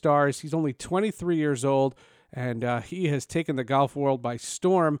bright young stars. He's only 23 years old, and he has taken the golf world by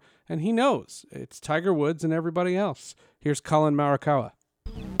storm, and he knows it's Tiger Woods and everybody else. Here's Collin Morikawa.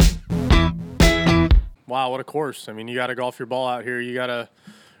 Wow, what a course. I mean, you got to golf your ball out here. You got to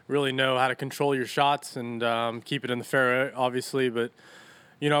really know how to control your shots and keep it in the fairway, obviously. But,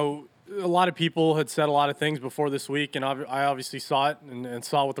 you know, a lot of people had said a lot of things before this week, and I obviously saw it and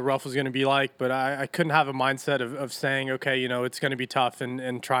saw what the rough was going to be like, but I couldn't have a mindset of saying, okay, you know, it's going to be tough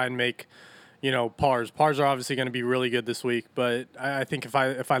and try and make, you know, pars. Pars are obviously going to be really good this week, but I think if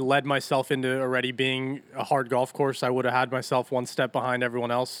I led myself into already being a hard golf course, I would have had myself one step behind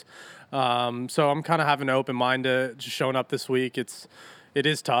everyone else. So I'm kind of having an open mind to just showing up this week. It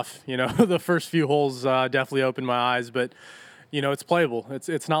is tough. You know, the first few holes definitely opened my eyes, but you know, it's playable.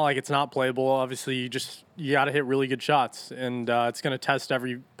 It's not like it's not playable. Obviously, you got to hit really good shots, and it's going to test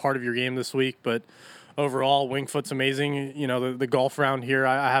every part of your game this week. But overall, Winged Foot's amazing. You know, the golf round here,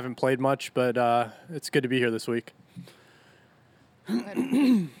 I haven't played much, but it's good to be here this week.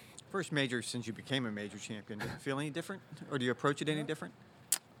 First major since you became a major champion. Do you feel any different, or do you approach it any different?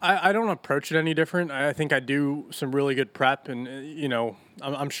 I don't approach it any different. I think I do some really good prep, and, you know,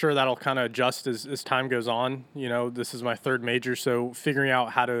 I'm sure that'll kind of adjust as time goes on. You know, this is my 3rd major, so figuring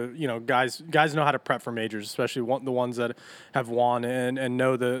out how to, you know, guys know how to prep for majors, especially the ones that have won and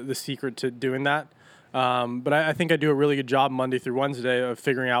know the secret to doing that. But I think I do a really good job Monday through Wednesday of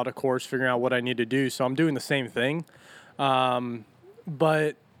figuring out a course, figuring out what I need to do. So I'm doing the same thing.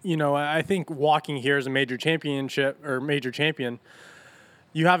 But, you know, I think walking here as a major champion,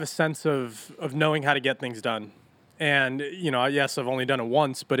 you have a sense of knowing how to get things done. And, you know, yes, I've only done it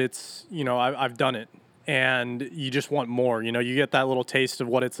once, but it's, you know, I've done it. And you just want more. You know, you get that little taste of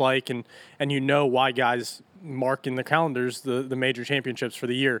what it's like, and you know why guys mark in their calendars the major championships for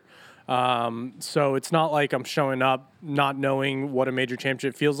the year. So it's not like I'm showing up not knowing what a major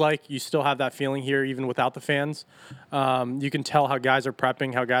championship feels like. You still have that feeling here even without the fans. You can tell how guys are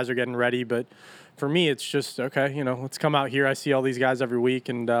prepping, how guys are getting ready. But for me, it's just, okay, let's come out here. I see all these guys every week,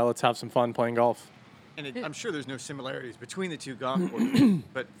 and let's have some fun playing golf. And I'm sure there's no similarities between the two golf courses,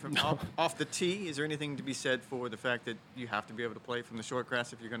 but from off the tee, is there anything to be said for the fact that you have to be able to play from the short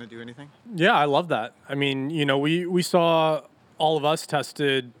grass if you're going to do anything? Yeah, I love that. I mean, we saw all of us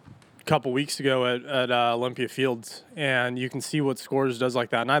tested a couple weeks ago at Olympia Fields, and you can see what Scores does like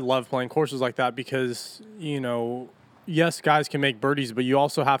that. And I love playing courses like that because, yes, guys can make birdies, but you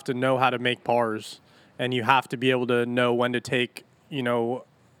also have to know how to make pars, and you have to be able to know when to take,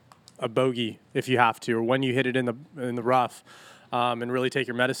 a bogey if you have to, or when you hit it in the rough, and really take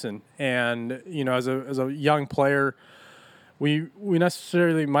your medicine. And as a young player, we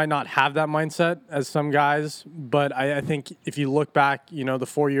necessarily might not have that mindset as some guys, but I think if you look back, the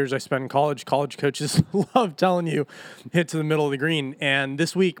 4 years I spent in college coaches love telling you hit to the middle of the green. And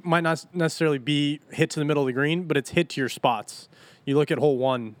this week might not necessarily be hit to the middle of the green, but it's hit to your spots. You look at hole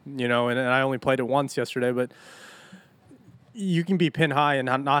 1, and I only played it once yesterday, but you can be pin high and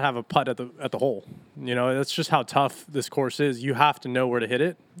not have a putt at the hole. That's just how tough this course is. You have to know where to hit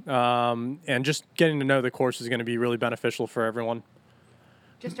it, and just getting to know the course is going to be really beneficial for everyone.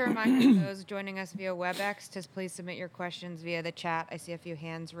 Just a reminder to those joining us via WebEx to please submit your questions via the chat. I see a few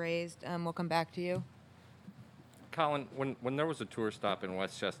hands raised. We'll come back to you. Colin, when there was a tour stop in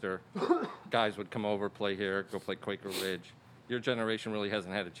Westchester, guys would come over, play here, go play Quaker Ridge. Your generation really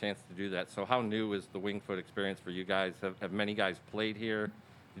hasn't had a chance to do that. So how new is the Wingfoot experience for you guys? Have many guys played here?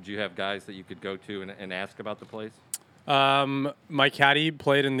 Did you have guys that you could go to and ask about the place? My caddy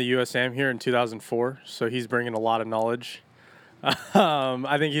played in the USAM here in 2004, so he's bringing a lot of knowledge.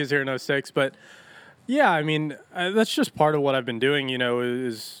 I think he was here in 06, but yeah, I mean, that's just part of what I've been doing,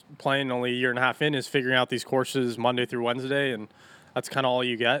 is playing only a year and a half in, is figuring out these courses Monday through Wednesday, and that's kind of all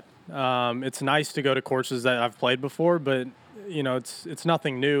you get. It's nice to go to courses that I've played before, but it's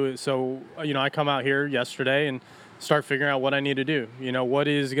nothing new. So, I come out here yesterday and start figuring out what I need to do. What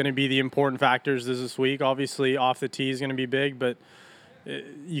is going to be the important factors this week? Obviously, off the tee is going to be big, but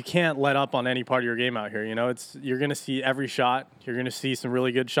you can't let up on any part of your game out here. You're going to see every shot. You're going to see some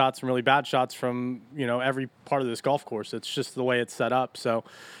really good shots, some really bad shots from, every part of this golf course. It's just the way it's set up. So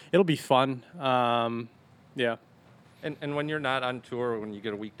it'll be fun. Yeah. And when you're not on tour, when you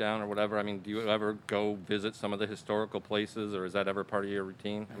get a week down or whatever, I mean, do you ever go visit some of the historical places, or is that ever part of your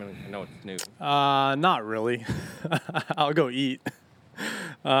routine? I mean, I know it's new. Not really. I'll go eat.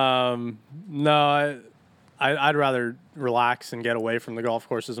 No, I'd rather relax and get away from the golf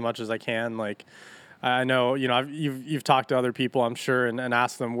course as much as I can. Like, I know, you've talked to other people, I'm sure, and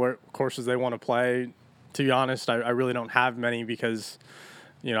asked them what courses they want to play. To be honest, I really don't have many because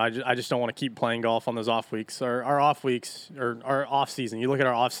I just don't want to keep playing golf on those off weeks. Our off weeks, or our off season. You look at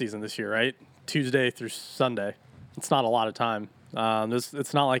our off season this year, right? Tuesday through Sunday. It's not a lot of time.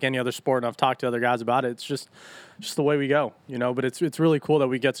 It's not like any other sport, and I've talked to other guys about it. It's just the way we go, But it's really cool that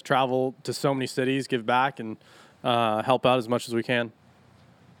we get to travel to so many cities, give back, and help out as much as we can.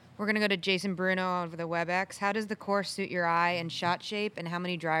 We're going to go to Jason Bruno over the WebEx. How does the course suit your eye and shot shape, and how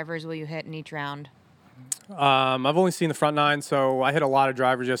many drivers will you hit in each round? I've only seen the front 9, so I hit a lot of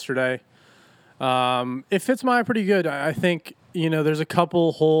drivers yesterday. It fits my eye pretty good. I think, there's a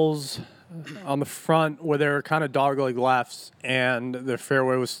couple holes on the front where they're kind of dogleg lefts, and the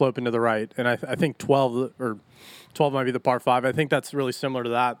fairway was sloping to the right. And I think 12 might be the par 5. I think that's really similar to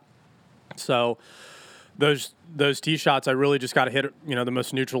that. So those tee shots, I really just got to hit, the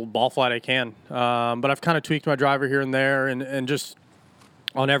most neutral ball flight I can. But I've kind of tweaked my driver here and there, and just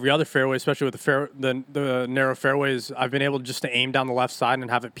on every other fairway, especially with the narrow fairways, I've been able just to aim down the left side and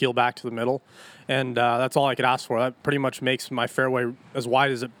have it peel back to the middle. And that's all I could ask for. That pretty much makes my fairway as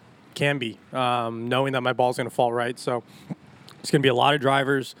wide as it can be, knowing that my ball's going to fall right. So it's going to be a lot of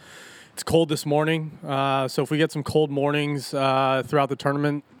drivers. It's cold this morning. So if we get some cold mornings throughout the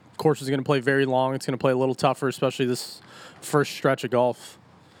tournament, course is going to play very long. It's going to play a little tougher, especially this first stretch of golf.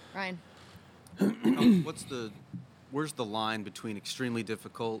 Ryan. Where's the line between extremely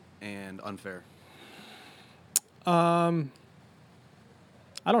difficult and unfair? I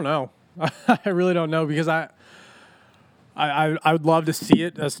don't know. I really don't know, because I would love to see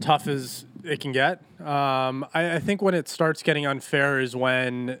it as tough as it can get. I think when it starts getting unfair is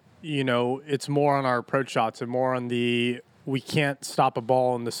when, it's more on our approach shots and more on we can't stop a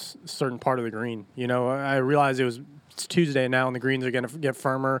ball in this certain part of the green. I realize it's Tuesday now and the greens are going to get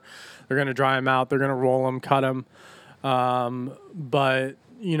firmer. They're going to dry them out. They're going to roll them, cut them. But,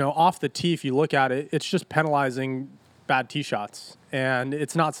 off the tee, if you look at it, it's just penalizing bad tee shots. And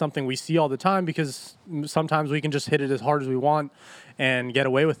it's not something we see all the time because sometimes we can just hit it as hard as we want and get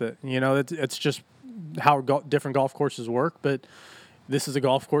away with it. You know, it's just how different golf courses work. But this is a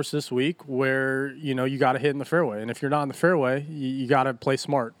golf course this week where, you know, you got to hit in the fairway. And if you're not in the fairway, you got to play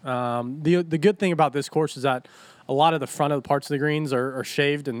smart. The good thing about this course is that a lot of the front of the parts of the greens are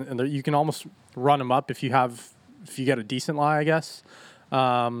shaved, and you can almost run them up if you get a decent lie, I guess.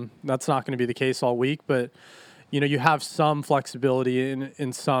 That's not going to be the case all week, but you know, you have some flexibility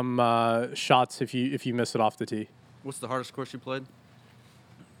in some shots if you miss it off the tee. What's the hardest course you played?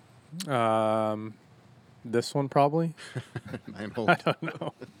 This one probably. 9 holes. I don't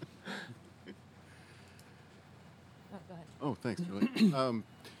know. Oh, thanks, Julie.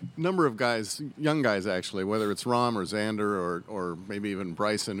 Number of guys, young guys actually, whether it's Rahm or Xander or maybe even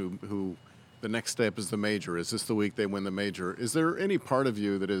Bryson, who the next step is the major. Is this the week they win the major? Is there any part of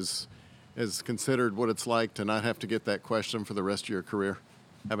you that has considered what it's like to not have to get that question for the rest of your career,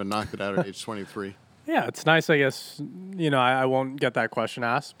 having knocked it out at age 23? Yeah, it's nice, I guess. You know, I won't get that question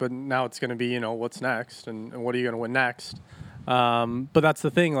asked, but now it's going to be, you know, what's next and what are you going to win next? But that's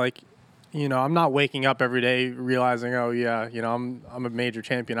the thing, like, you know, I'm not waking up every day realizing, oh yeah, you know, I'm a major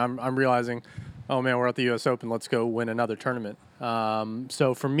champion. I'm realizing, oh man, we're at the U.S. Open. Let's go win another tournament.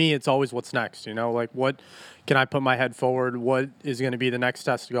 So for me, it's always what's next. You know, like what can I put my head forward? What is going to be the next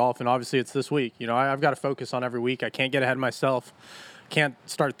test of golf? And obviously, it's this week. You know, I've got to focus on every week. I can't get ahead of myself. Can't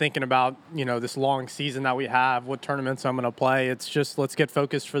start thinking about, you know, this long season that we have, what tournaments I'm going to play. It's just let's get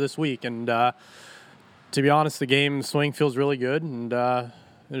focused for this week. And to be honest, the game swing feels really good, and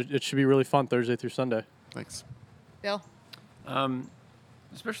it should be really fun Thursday through Sunday. Thanks. Bill?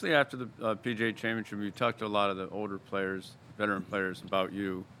 Especially after the PGA Championship, you talked to a lot of the older players, veteran players, about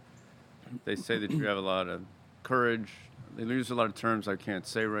you. They say that you have a lot of courage. They use a lot of terms I can't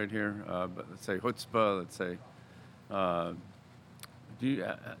say right here, but let's say chutzpah, let's say. I'm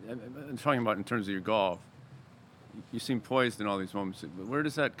talking about in terms of your golf. You seem poised in all these moments. Where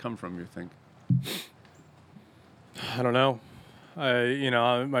does that come from, you think? I don't know.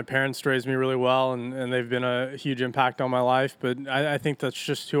 My parents raised me really well, and they've been a huge impact on my life. But I think that's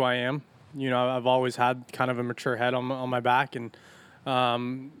just who I am. You know, I've always had kind of a mature head on my back, and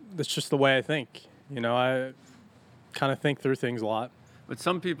that's just the way I think. You know, I kind of think through things a lot. But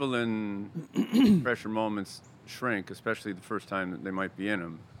some people in pressure moments shrink, especially the first time that they might be in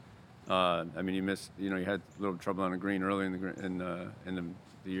them. I mean, you had a little trouble on a green early in the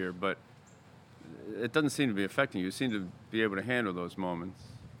year, but it doesn't seem to be affecting you. You seem to be able to handle those moments.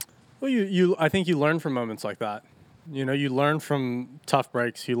 Well, I think you learn from moments like that. You know, you learn from tough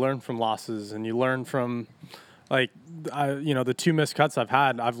breaks, you learn from losses, and you learn from, the 2 missed cuts I've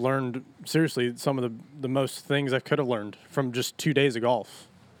had. I've learned, seriously, some of the most things I could have learned from just 2 days of golf.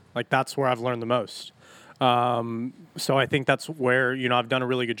 Like, that's where I've learned the most. So I think that's where, you know, I've done a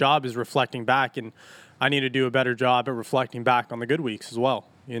really good job is reflecting back, and I need to do a better job at reflecting back on the good weeks as well.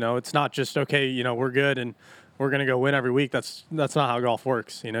 You know, it's not just, okay, you know, we're good and we're going to go win every week. That's not how golf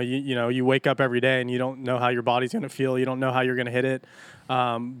works. You know, you wake up every day and you don't know how your body's going to feel. You don't know how you're going to hit it.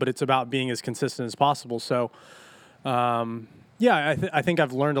 But it's about being as consistent as possible. So, I think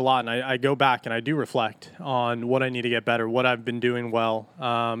I've learned a lot, and I go back and I do reflect on what I need to get better, what I've been doing well.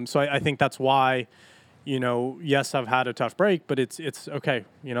 So I think that's why, you know, yes, I've had a tough break, but it's okay.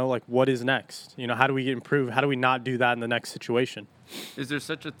 You know, like, what is next? You know, how do we improve? How do we not do that in the next situation? Is there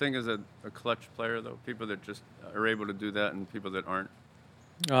such a thing as a clutch player, though? People that just are able to do that and people that aren't?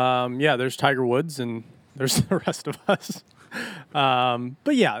 There's Tiger Woods and there's the rest of us.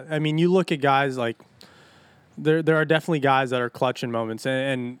 But yeah, I mean, you look at guys like there are definitely guys that are clutch in moments,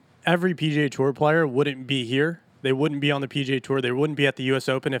 and every PGA Tour player wouldn't be here. They wouldn't be on the PGA Tour. They wouldn't be at the U.S.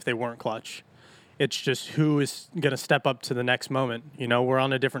 Open if they weren't clutch. It's just who is going to step up to the next moment. You know, we're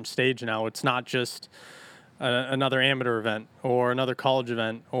on a different stage now. It's not just another amateur event or another college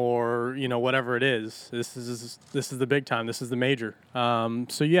event or, you know, whatever it is. This is the big time. This is the major.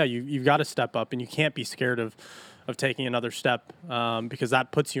 So yeah, you've got to step up, and you can't be scared of taking another step because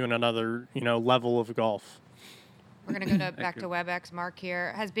that puts you in another, you know, level of golf. We're going to go back to WebEx. Mark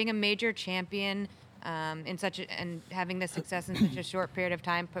here. Has being a major champion and having this success in such a short period of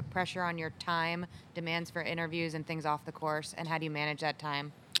time put pressure on your time, demands for interviews and things off the course, and how do you manage that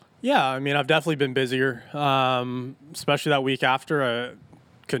time? Yeah, I mean, I've definitely been busier, especially that week after. I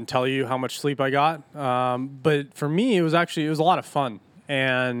couldn't tell you how much sleep I got. But for me, it was a lot of fun.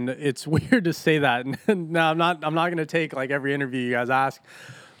 And it's weird to say that. Now, I'm not going to take like every interview you guys ask.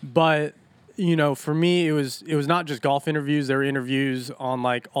 But, you know, for me, it was not just golf interviews. There were interviews on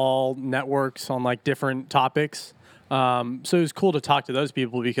like all networks on like different topics. So it was cool to talk to those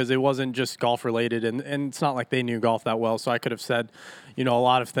people because it wasn't just golf related, and it's not like they knew golf that well. So I could have said, a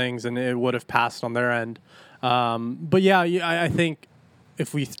lot of things, and it would have passed on their end. But yeah, I think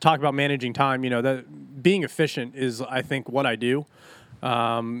if we talk about managing time, that being efficient is, I think, what I do.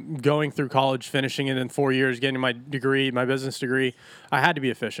 Going through college, finishing it in 4 years, getting my degree, my business degree, I had to be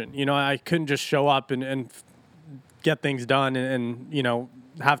efficient. I couldn't just show up and get things done and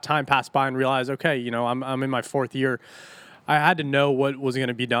have time pass by and realize, okay, I'm in my 4th year. I had to know what was going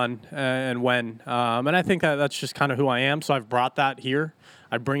to be done and when. And I think that's just kind of who I am. So I've brought that here.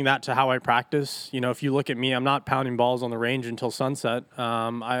 I bring that to how I practice. If you look at me, I'm not pounding balls on the range until sunset.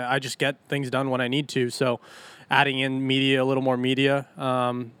 I just get things done when I need to. So adding in media, a little more media,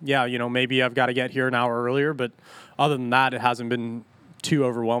 maybe I've got to get here an hour earlier. But other than that, it hasn't been too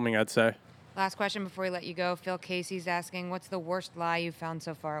overwhelming, I'd say. Last question before we let you go. Phil Casey's asking, what's the worst lie you've found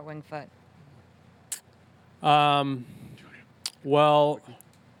so far at Winged Foot? Well,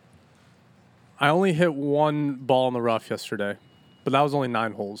 I only hit one ball in the rough yesterday, but that was only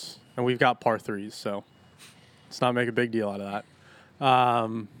 9 holes, and we've got par 3s, so let's not make a big deal out of that.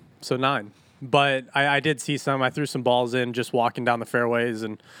 So 9. But I did see some. I threw some balls in just walking down the fairways,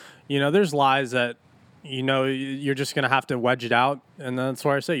 and, there's lies that you're just going to have to wedge it out. And that's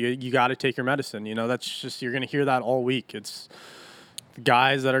why I say you got to take your medicine. That's just, you're going to hear that all week. It's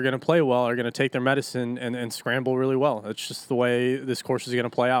guys that are going to play well are going to take their medicine and scramble really well. It's just the way this course is going to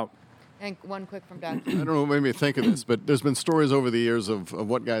play out. And one quick from Doug. I don't know what made me think of this, but there's been stories over the years of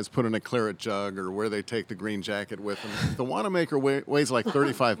what guys put in a claret jug or where they take the green jacket with them. The Wanamaker weighs like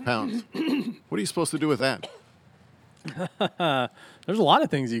 35 pounds. What are you supposed to do with that? There's a lot of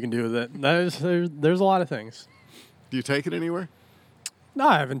things you can do with it. There's a lot of things. Do you take it anywhere? No,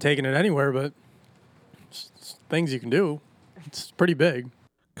 I haven't taken it anywhere, but it's things you can do. It's pretty big.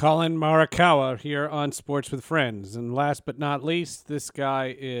 Colin Morikawa here on Sports with Friends. And last but not least, this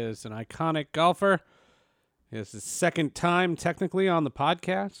guy is an iconic golfer. It's his 2nd time technically on the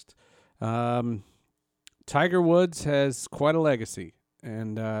podcast. Tiger Woods has quite a legacy.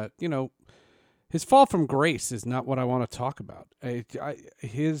 And, his fall from grace is not what I want to talk about.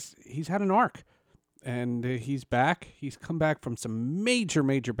 He's had an arc, and he's back. He's come back from some major,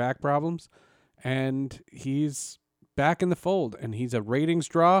 major back problems, and he's back in the fold, and he's a ratings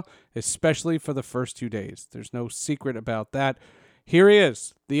draw, especially for the first 2 days. There's no secret about that. Here he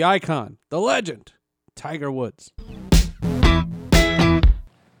is, the icon, the legend, Tiger Woods.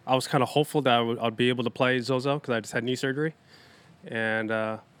 I was kind of hopeful that I'd be able to play Zozo because I just had knee surgery,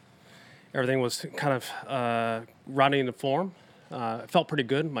 and everything was kind of rounding into form. It felt pretty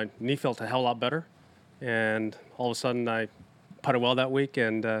good. My knee felt a hell of a lot better, and all of a sudden I putted well that week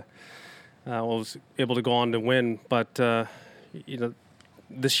and was able to go on to win. But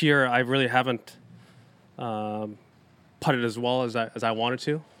this year I really haven't putted as well as I wanted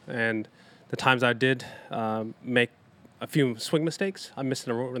to, and the times I did make a few swing mistakes, I missed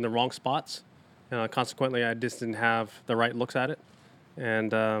in the wrong spots. Consequently, I just didn't have the right looks at it,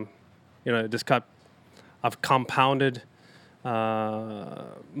 and I've compounded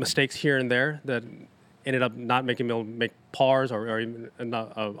mistakes here and there that ended up not making me able to make pars or even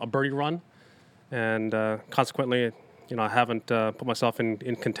a birdie run, and consequently, I haven't put myself in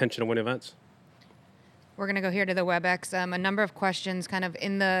contention to win events. We're going to go here to the WebEx. A number of questions kind of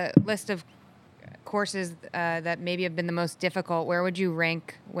in the list of courses that maybe have been the most difficult. Where would you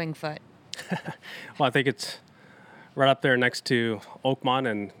rank Winged Foot? Well, I think it's right up there next to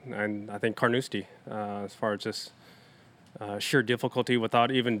Oakmont and I think Carnoustie as far as just sheer difficulty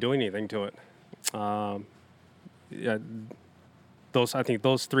without even doing anything to it. I think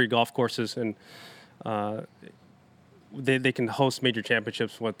those 3 golf courses, and they can host major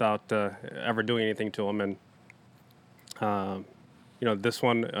championships without ever doing anything to them. And this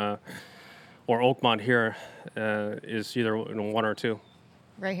one or Oakmont here is either 1 or 2.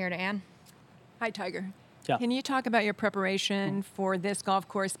 Right here to Ann. Hi, Tiger. Yeah. Can you talk about your preparation for this golf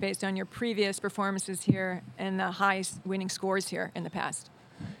course based on your previous performances here and the high winning scores here in the past?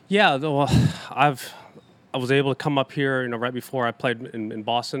 Yeah, well, I was able to come up here, right before I played in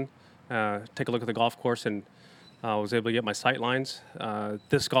Boston, take a look at the golf course, and I was able to get my sight lines.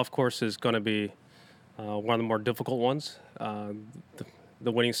 This golf course is going to be one of the more difficult ones.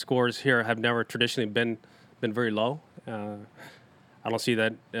 The winning scores here have never traditionally been very low. I don't see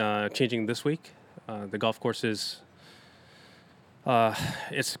that changing this week. The golf course is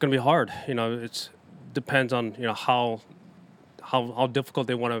it's going to be hard. It depends on how difficult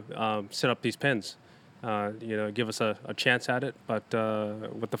they want to set up these pins. Give us a chance at it. But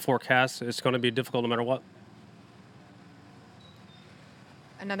with the forecast, it's going to be difficult no matter what.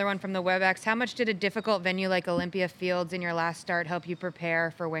 Another one from the WebEx. How much did a difficult venue like Olympia Fields in your last start help you prepare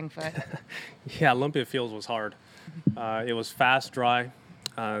for Winged Foot? Yeah, Olympia Fields was hard. It was fast, dry,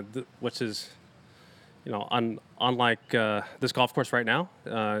 which is, unlike this golf course right now.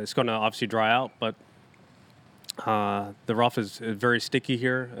 It's going to obviously dry out, but the rough is very sticky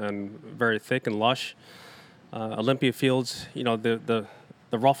here and very thick and lush. Olympia Fields, the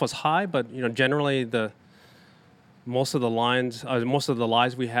rough was high, but generally most of the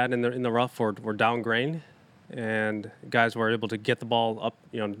lies we had in the rough were down grain, and guys were able to get the ball up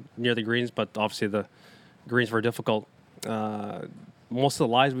near the greens, but obviously the greens were difficult. Most of the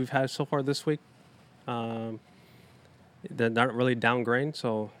lies we've had so far this week, they're not really down grain,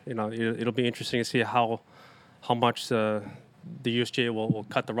 so it'll be interesting to see how much the USGA will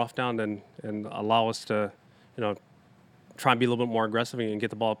cut the rough down and allow us to try and be a little bit more aggressive and get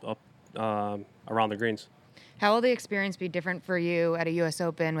the ball up around the greens. How will the experience be different for you at a U.S.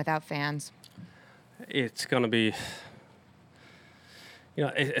 Open without fans? It's going to be,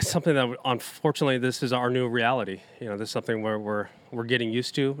 it's something that unfortunately this is our new reality. This is something where we're getting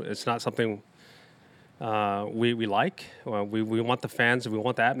used to. It's not something we like. We want the fans, we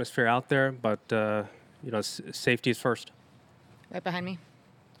want the atmosphere out there, but safety is first. Right behind me.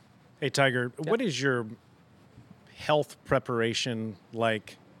 Hey, Tiger, what is your health preparation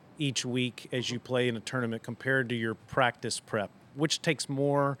like each week as you play in a tournament compared to your practice prep? Which takes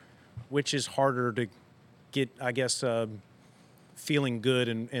more? Which is harder to get, I guess, feeling good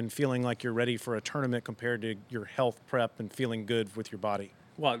and feeling like you're ready for a tournament compared to your health prep and feeling good with your body?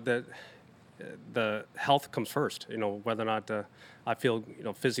 Well, the health comes first. Whether or not I feel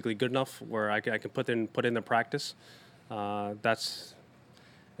physically good enough where I can put in the practice.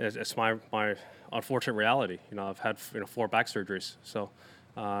 It's my unfortunate reality. I've had 4 back surgeries, so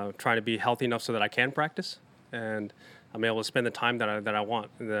trying to be healthy enough so that I can practice and I'm able to spend the time that I want,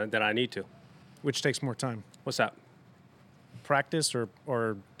 that I need to. Which takes more time? What's that? Practice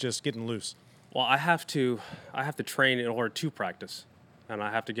or just getting loose? Well, I have to train in order to practice, and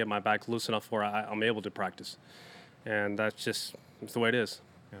I have to get my back loose enough where I'm able to practice, and it's the way it is.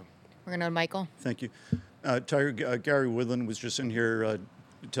 Yeah. We're gonna go to Michael. Thank you, Tiger. Gary Woodland was just in here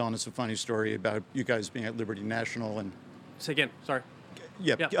telling us a funny story about you guys being at Liberty National and. Say again. Sorry.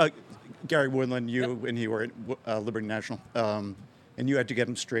 Yeah. Gary Woodland, and he were at Liberty National, and you had to get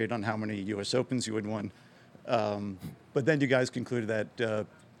him straight on how many U.S. Opens you had won. But then you guys concluded that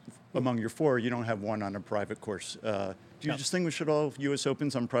among your 4, you don't have one on a private course. Do you distinguish at all U.S.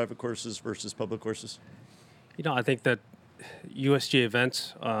 Opens on private courses versus public courses? I think that USGA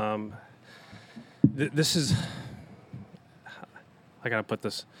events, this is, I got to put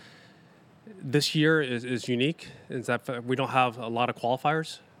this. This year is unique, is that we don't have a lot of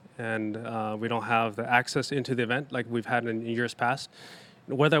qualifiers, and we don't have the access into the event like we've had in years past.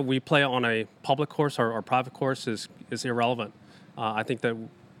 Whether we play on a public course or private course is irrelevant. I think that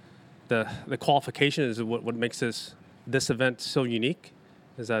the qualification is what makes this event so unique,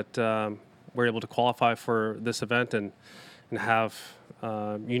 is that we're able to qualify for this event and have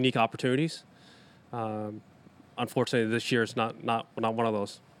unique opportunities. Unfortunately, this year is not one of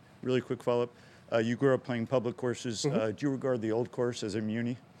those. Really quick follow-up. You grew up playing public courses. Mm-hmm. Do you regard the old course as a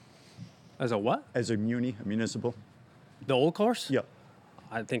muni? As a what? As a municipal. The old course? Yeah.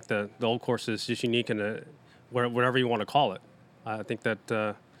 I think the old course is just unique in whatever you want to call it. I think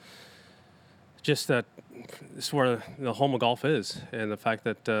that just that it's where the home of golf is, and the fact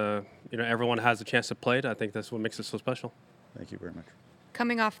that everyone has a chance to play it. I think that's what makes it so special. Thank you very much.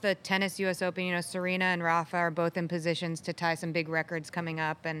 Coming off the tennis U.S. Open, Serena and Rafa are both in positions to tie some big records coming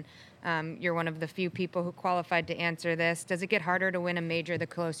up, and you're one of the few people who qualified to answer this. Does it get harder to win a major the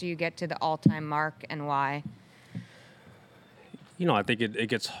closer you get to the all-time mark, and why? I think it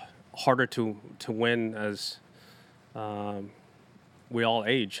gets harder to win as we all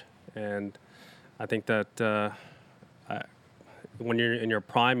age, and I think that when you're in your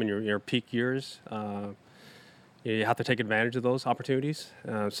prime and your peak years, you have to take advantage of those opportunities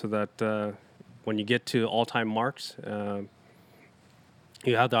so that when you get to all-time marks,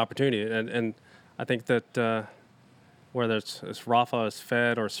 you have the opportunity. And I think that whether it's Rafa, it's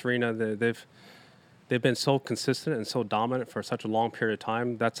Fed, or Serena, they've been so consistent and so dominant for such a long period of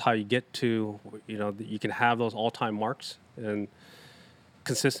time. That's how you get to, you can have those all-time marks. And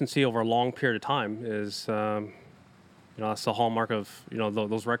consistency over a long period of time is, that's the hallmark of,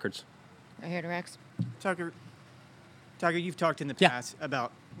 those records. Right here to Rex. Tiger, you've talked in the past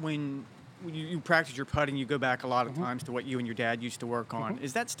about when you practice your putting, you go back a lot of times to what you and your dad used to work on.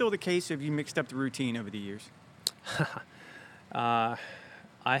 Is that still the case, or have you mixed up the routine over the years? I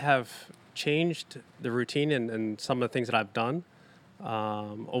have changed the routine and some of the things that I've done.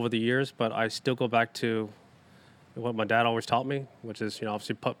 over the years, but I still go back to what my dad always taught me, which is,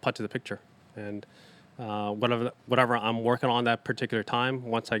 obviously putt to the picture. And whatever I'm working on that particular time,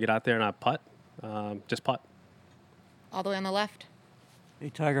 once I get out there and I putt, just putt. All the way on the left. Hey,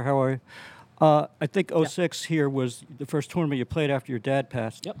 Tiger, how are you? I think '06 here was the first tournament you played after your dad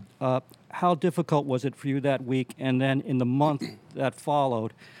passed. Yep. How difficult was it for you that week? And then in the month that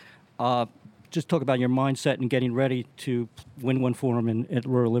followed, just talk about your mindset and getting ready to win one for him at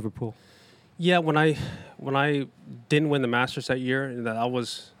Royal Liverpool. Yeah, when I didn't win the Masters that year, that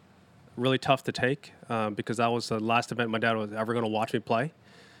was really tough to take because that was the last event my dad was ever going to watch me play.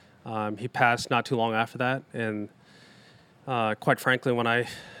 He passed not too long after that, and quite frankly, when I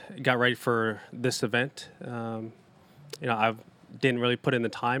got ready for this event, I didn't really put in the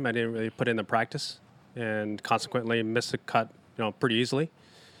time. I didn't really put in the practice, and consequently missed the cut, pretty easily.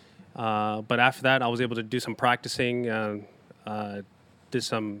 But after that, I was able to do some practicing and did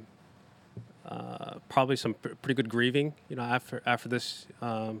some probably some pretty good grieving. After this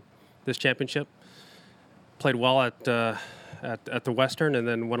this championship, played well at the Western, and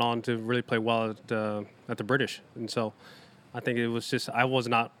then went on to really play well at the British. And so, I think it was just I was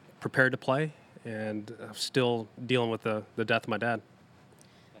not prepared to play, and I'm still dealing with the death of my dad.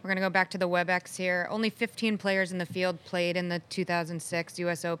 We're going to go back to the WebEx here. Only 15 players in the field played in the 2006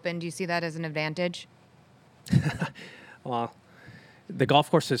 U.S. Open. Do you see that as an advantage? Well, the golf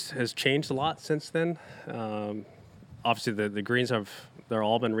course has changed a lot since then. Obviously, the greens they're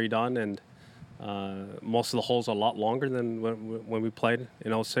all been redone, and most of the holes are a lot longer than when we played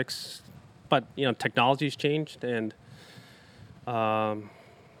in '06. But technology's changed, and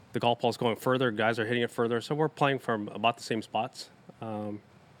the golf ball's going further. Guys are hitting it further, so we're playing from about the same spots.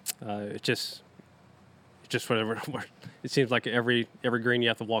 It's just whatever. It seems like every green you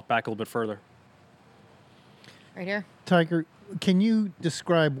have to walk back a little bit further. Right here. Tiger, can you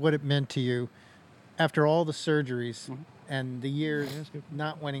describe what it meant to you after all the surgeries and the years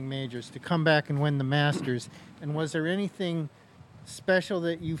not winning majors to come back and win the Masters? And was there anything special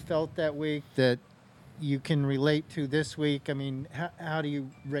that you felt that week that you can relate to this week? I mean, how do you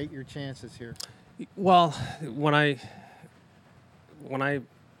rate your chances here? Well, when I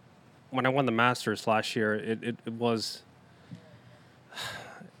won the Masters last year, it was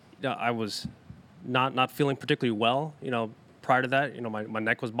I was not feeling particularly well. Prior to that, my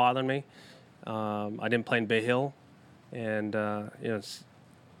neck was bothering me. I didn't play in Bay Hill, and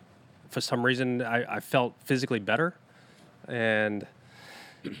for some reason I felt physically better, and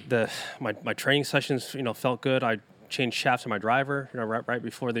my training sessions felt good. I changed shafts on my driver right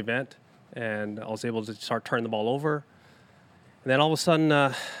before the event, and I was able to start turning the ball over. And then all of a sudden,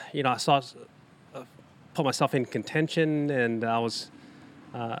 I put myself in contention, and I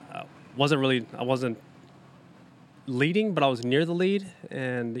wasn't leading, but I was near the lead.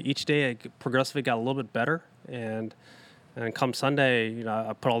 And each day, I progressively got a little bit better. And come Sunday,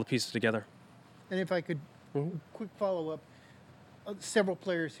 I put all the pieces together. And if I could, quick follow up. Several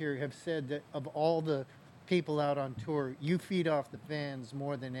players here have said that of all the people out on tour, you feed off the fans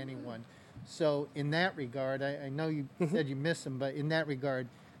more than anyone. So in that regard, I know you said you miss them, but in that regard,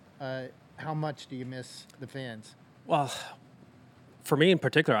 how much do you miss the fans? Well, for me in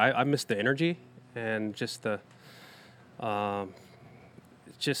particular, I miss the energy and just the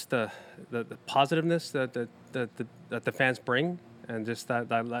positiveness that the fans bring, and just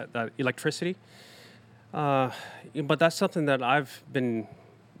that electricity. But that's something that I've been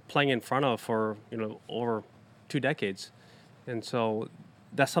playing in front of for over 2 decades, and so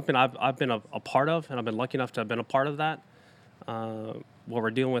that's something I've been a part of, and I've been lucky enough to have been a part of that. What we're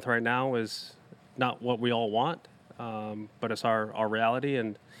dealing with right now is not what we all want, but it's our reality,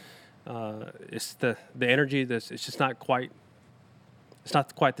 and it's the energy. It's just not quite. It's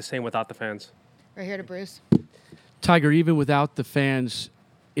not quite the same without the fans. Right here to Bruce. Tiger, even without the fans,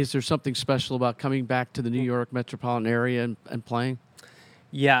 is there something special about coming back to the New York metropolitan area and playing?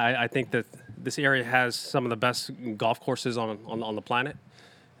 Yeah, I think that this area has some of the best golf courses on the planet,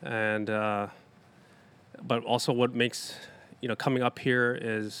 and but also what makes coming up here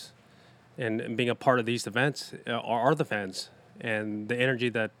is and being a part of these events are the fans and the energy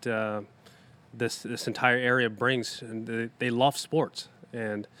that this entire area brings, and they love sports,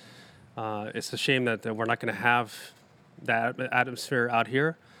 and it's a shame that we're not going to have that atmosphere out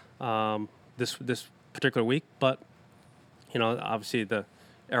here this particular week, but obviously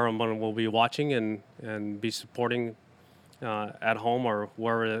everyone will be watching and be supporting at home or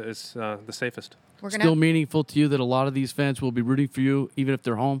wherever is the safest. Still meaningful to you that a lot of these fans will be rooting for you even if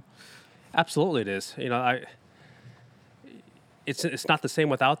they're home? Absolutely, it is. it's not the same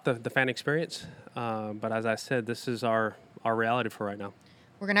without the fan experience. But as I said, this is our reality for right now.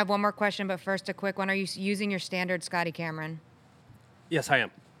 We're going to have one more question, but first a quick one. Are you using your standard Scotty Cameron? Yes, I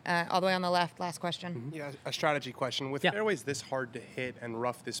am. All the way on the left, last question. Mm-hmm. Yeah, a strategy question. With fairways this hard to hit and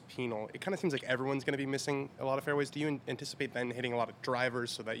rough this penal, it kind of seems like everyone's going to be missing a lot of fairways. Do you anticipate then hitting a lot of drivers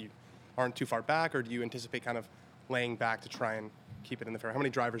so that you aren't too far back, or do you anticipate kind of laying back to try and keep it in the fairway? How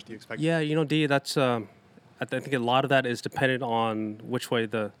many drivers do you expect? Yeah, D, that's I think a lot of that is dependent on which way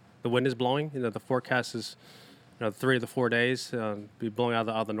the wind is blowing. The forecast is 3 of the 4 days be blowing out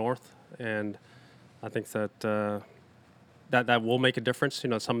of the north, and I think that that will make a difference.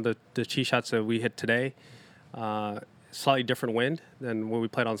 Some of the tee shots that we hit today, slightly different wind than when we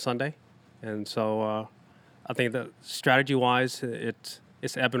played on Sunday, and so I think that strategy-wise,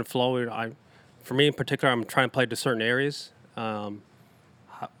 it's ebb and flow. For me in particular, I'm trying to play to certain areas.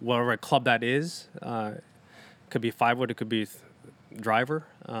 Whatever club that is, could be 5-wood, it could be driver,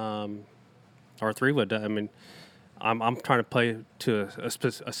 or 3-wood. I mean, I'm trying to play to a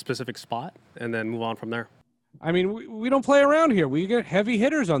specific spot and then move on from there. I mean, we don't play around here. We get heavy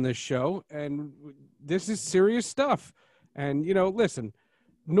hitters on this show, and this is serious stuff. And, listen,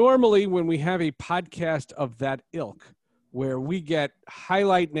 normally when we have a podcast of that ilk, where we get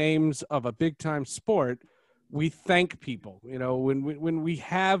highlight names of a big-time sport, we thank people. When we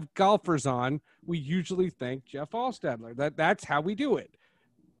have golfers on, we usually thank Jeff Alstadler. That's how we do it.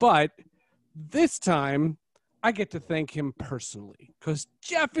 But this time, I get to thank him personally because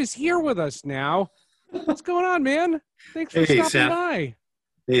Jeff is here with us now. What's going on, man? Thanks for stopping Seth. by.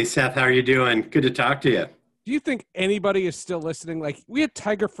 Hey, Seth, how are you doing? Good to talk to you. Do you think anybody is still listening? Like, we had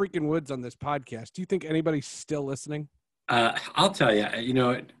Tiger freaking Woods on this podcast. Do you think anybody's still listening? I'll tell you,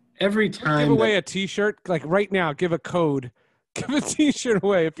 every time. Give away a T-shirt. Like, right now, give a code. Give a T-shirt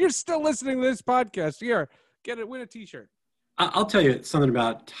away. If you're still listening to this podcast, here, win a T-shirt. I'll tell you something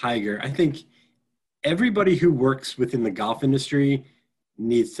about Tiger. I think everybody who works within the golf industry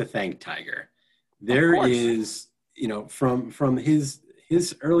needs to thank Tiger. There is, from his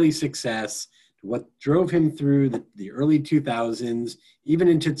early success to what drove him through the early 2000s, even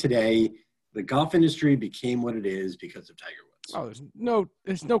into today, the golf industry became what it is because of Tiger Woods. Oh,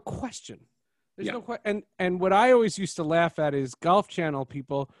 there's no question. There's no question. And what I always used to laugh at is Golf Channel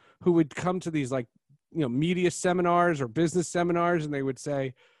people who would come to these media seminars or business seminars, and they would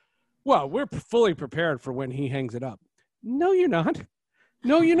say, well, we're fully prepared for when he hangs it up. No, you're not.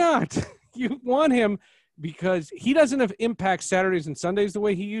 No, you're not. You want him because he doesn't impact Saturdays and Sundays the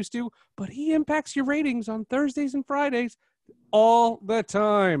way he used to, but he impacts your ratings on Thursdays and Fridays all the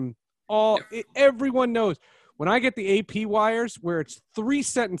time. Everyone knows. When I get the AP wires where it's 3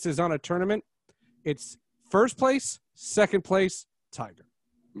 sentences on a tournament, it's first place, second place, Tiger.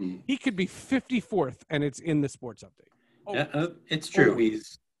 He could be 54th, and it's in the sports update. It's true.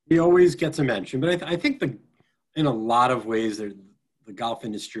 He always gets a mention, but I think in a lot of ways, the golf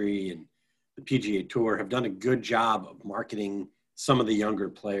industry and the PGA Tour have done a good job of marketing some of the younger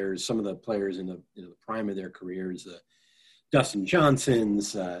players, some of the players in the prime of their careers, Dustin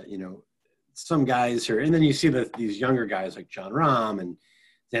Johnsons, some guys here, and then you see these younger guys like Jon Rahm and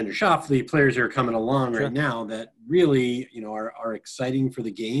Xander Schauffele, players who are coming along right now that really, are exciting for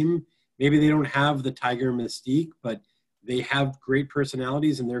the game. Maybe they don't have the Tiger mystique, but they have great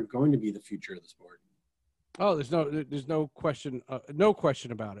personalities, and they're going to be the future of the sport. Oh, there's no question,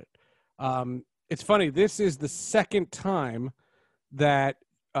 about it. It's funny. This is the second time that,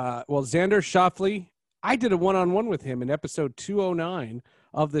 Xander Schauffele, I did a one-on-one with him in episode 209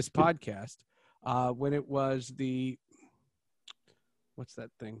 of this podcast when it was what's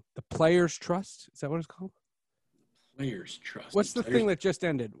that thing? The Players Trust? Is that what it's called? Players Trust. What's the thing that just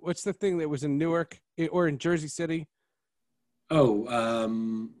ended? What's the thing that was in Newark or in Jersey City? Oh,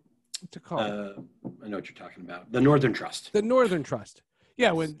 what's it called? I know what you're talking about. The Northern Trust. The Northern Trust.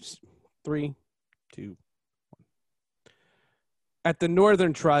 Yeah, when 3, 2, 1. At the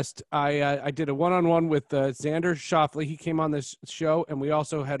Northern Trust, I did a one-on-one with Xander Schauffele. He came on this show, and we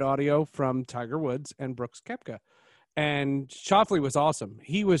also had audio from Tiger Woods and Brooks Koepka. And Schauffele was awesome.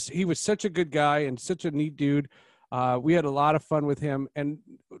 He was such a good guy and such a neat dude. We had a lot of fun with him. And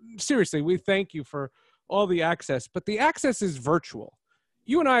seriously, we thank you for all the access. But the access is virtual.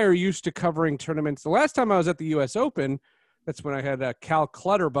 You and I are used to covering tournaments. The last time I was at the U.S. Open, that's when I had Cal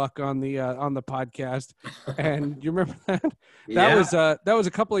Clutterbuck on the podcast, and you remember that? That was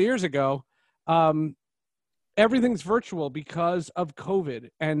a couple of years ago. Everything's virtual because of COVID,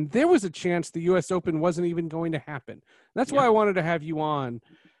 and there was a chance the U.S. Open wasn't even going to happen. That's why I wanted to have you on.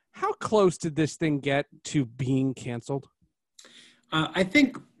 How close did this thing get to being canceled? I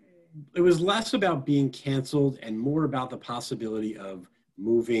think it was less about being canceled and more about the possibility of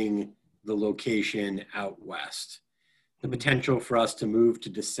moving the location out west. The potential for us to move to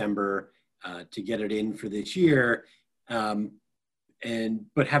December to get it in for this year,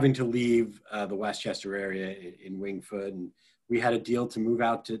 but having to leave the Westchester area in Wingfoot. And we had a deal to move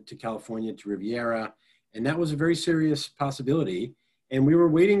out to California, to Riviera, and that was a very serious possibility. And we were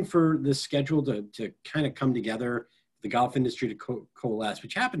waiting for the schedule to kind of come together, the golf industry to coalesce,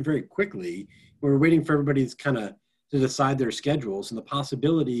 which happened very quickly. We were waiting for everybody to decide their schedules, and the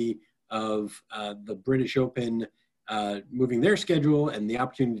possibility of the British Open moving their schedule and the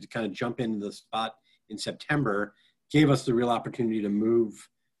opportunity to kind of jump into the spot in September gave us the real opportunity to move,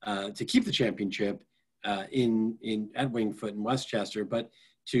 to keep the championship at Wingfoot in Westchester, but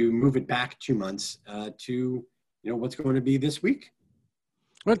to move it back 2 months to what's going to be this week.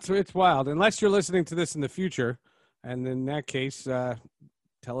 It's wild. Unless you're listening to this in the future, and in that case,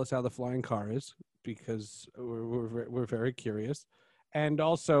 tell us how the flying car is, because we're very curious. And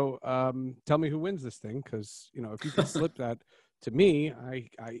also, tell me who wins this thing, because if you could slip that to me, I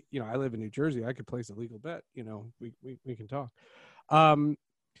live in New Jersey. I could place a legal bet. We can talk.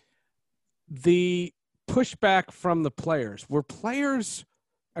 The pushback from the players. Were players?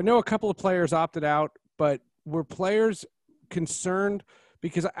 I know a couple of players opted out, but were players concerned?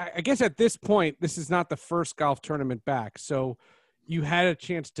 Because I guess at this point, this is not the first golf tournament back, so you had a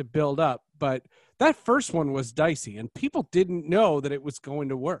chance to build up. But that first one was dicey, and people didn't know that it was going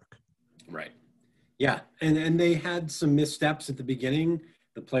to work. Right. Yeah, and they had some missteps at the beginning.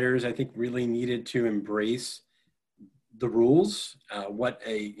 The players, I think, really needed to embrace the rules. I wouldn't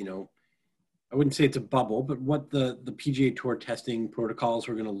say it's a bubble, but what the PGA Tour testing protocols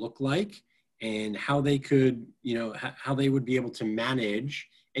were going to look like, and how they could, how they would be able to manage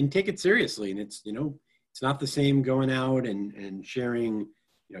and take it seriously. And it's not the same going out and sharing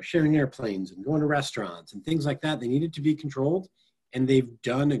airplanes and going to restaurants and things like that. They needed to be controlled, and they've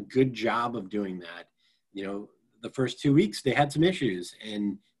done a good job of doing that. The first 2 weeks, they had some issues,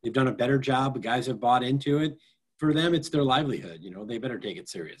 and they've done a better job. The guys have bought into it. For them, it's their livelihood. They better take it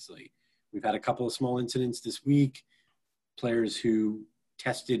seriously. We've had a couple of small incidents this week, players who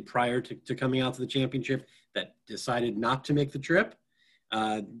tested prior to coming out to the championship that decided not to make the trip,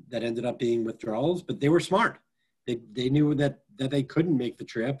 that ended up being withdrawals, but they were smart. They knew that they couldn't make the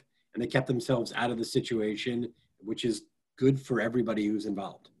trip, and they kept themselves out of the situation, which is good for everybody who's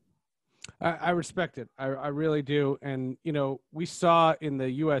involved. I respect it. I really do. And, we saw in the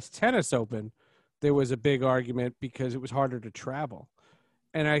U.S. Tennis Open, there was a big argument because it was harder to travel.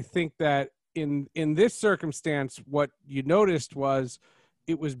 And I think that in this circumstance, what you noticed was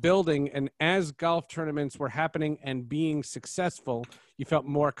it was building, and as golf tournaments were happening and being successful, you felt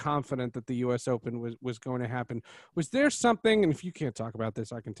more confident that the U.S. Open was going to happen. Was there something, and if you can't talk about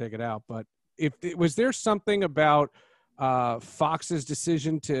this, I can take it out, but was there something about Fox's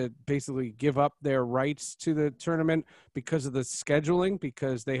decision to basically give up their rights to the tournament because of the scheduling,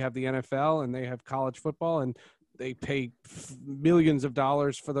 because they have the NFL and they have college football and they pay millions of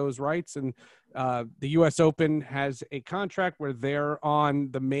dollars for those rights? And the U.S. Open has a contract where they're on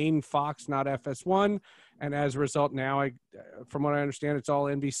the main Fox, not FS1. And as a result, now, from what I understand, it's all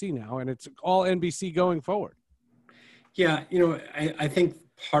NBC now, and it's all NBC going forward. Yeah, I think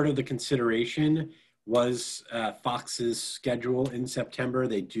part of the consideration was Fox's schedule in September.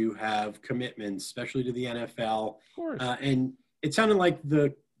 They do have commitments, especially to the NFL. Of course. And it sounded like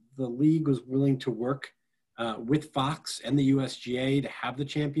the league was willing to work with Fox and the USGA to have the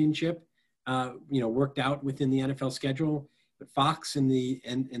championship, worked out within the NFL schedule. But Fox and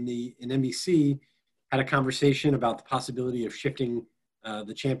NBC had a conversation about the possibility of shifting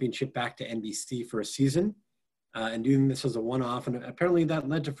the championship back to NBC for a season and doing this as a one-off. And apparently that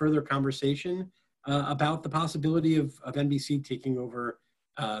led to further conversation about the possibility of NBC taking over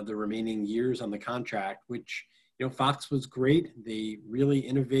the remaining years on the contract, which, Fox was great. They really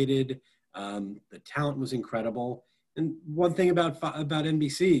innovated. The talent was incredible. And one thing about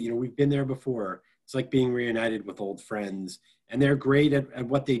NBC, we've been there before. It's like being reunited with old friends, and they're great at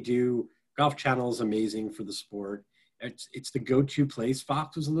what they do. Golf Channel is amazing for the sport. It's the go-to place.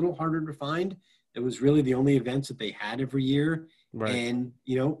 Fox was a little harder to find. It was really the only events that they had every year. Right. And,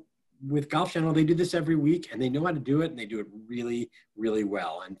 with Golf Channel, they do this every week, and they know how to do it, and they do it really, really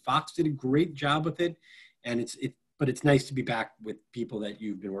well. And Fox did a great job with it, and but it's nice to be back with people that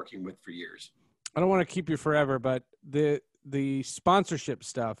you've been working with for years. I don't want to keep you forever, but the sponsorship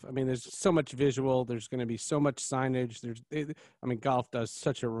stuff, there's so much visual. There's going to be so much signage. Golf does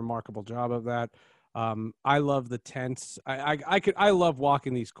such a remarkable job of that. I love the tents. I love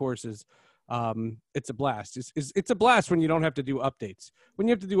walking these courses. it's a blast. It's a blast when you don't have to do updates. When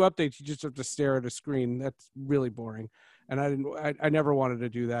you have to do updates, you just have to stare at a screen. That's really boring. And I never wanted to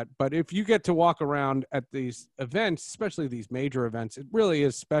do that. But if you get to walk around at these events, especially these major events, it really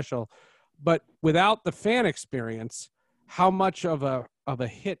is special. But without the fan experience, how much of a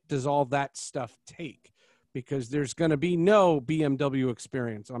hit does all that stuff take? Because there's going to be no BMW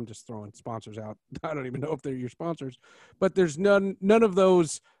experience. I'm just throwing sponsors out. I don't even know if they're your sponsors, but there's none of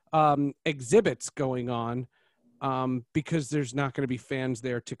those exhibits going on because there's not going to be fans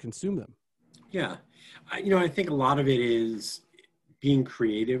there to consume them. Yeah. I think a lot of it is being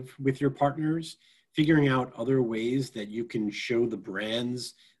creative with your partners, figuring out other ways that you can show the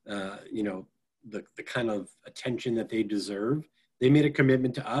brands, the kind of attention that they deserve. They made a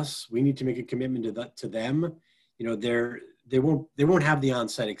commitment to us. We need to make a commitment to them. They won't have the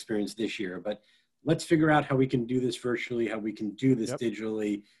on-site experience this year, but let's figure out how we can do this virtually, how we can do this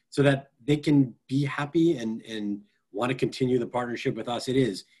digitally, so that they can be happy and want to continue the partnership with us.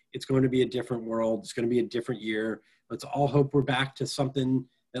 It's going to be a different world. It's going to be a different year. Let's all hope we're back to something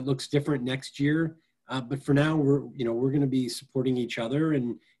that looks different next year. But for now, we're going to be supporting each other,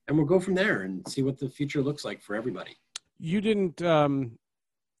 and we'll go from there and see what the future looks like for everybody. You didn't,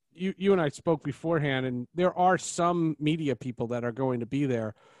 you and I spoke beforehand, and there are some media people that are going to be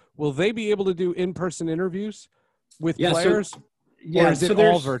there. Will they be able to do in-person interviews with players? Or is it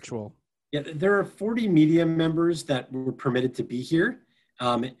all virtual? Yeah, there are 40 media members that were permitted to be here.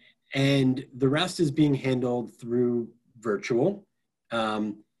 And the rest is being handled through virtual.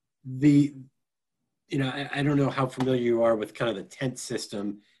 I don't know how familiar you are with kind of the tent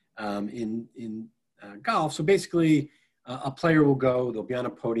system in golf. So basically, a player will go, they'll be on a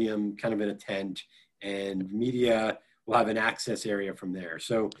podium, kind of in a tent, and media will have an access area from there.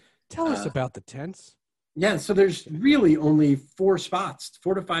 So tell us about the tents. Yeah, so there's really only 4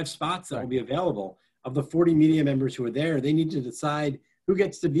 to 5 spots that will be available. Of the 40 media members who are there, they need to decide who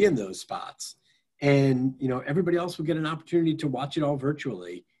gets to be in those spots. And, everybody else will get an opportunity to watch it all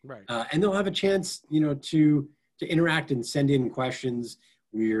virtually. Right. And they'll have a chance, to interact and send in questions.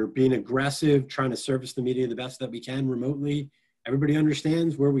 We're being aggressive, trying to service the media the best that we can remotely. Everybody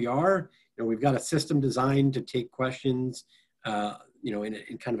understands where we are. We've got a system designed to take questions,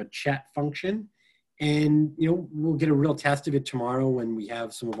 in kind of a chat function. And, we'll get a real test of it tomorrow when we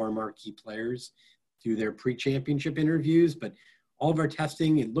have some of our marquee players do their pre-championship interviews. But all of our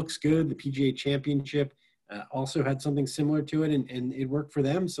testing, it looks good. The PGA Championship also had something similar to it, and it worked for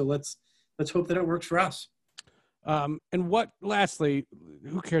them. So let's hope that it works for us. And lastly,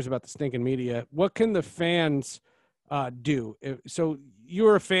 who cares about the stinking media? What can the fans do? So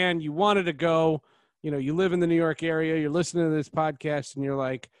you're a fan, you wanted to go, you live in the New York area, you're listening to this podcast, and you're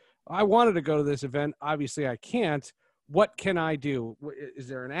like, I wanted to go to this event. Obviously, I can't. What can I do? Is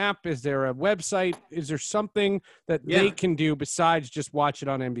there an app? Is there a website? Is there something that they can do besides just watch it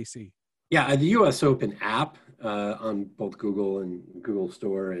on NBC? Yeah, the U.S. Open app on both Google and Google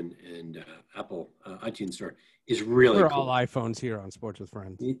Store and Apple iTunes Store is really We're cool. all iPhones here on Sports with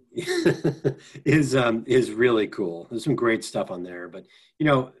Friends. is really cool. There's some great stuff on there. But,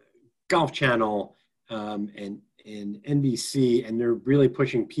 Golf Channel and NBC, and they're really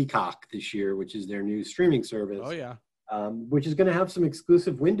pushing Peacock this year, which is their new streaming service. Oh, yeah. Which is going to have some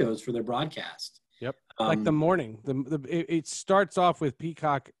exclusive windows for their broadcast. Yep. Like the morning. It starts off with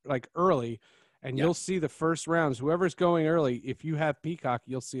Peacock like early, and you'll see the first rounds. Whoever's going early, if you have Peacock,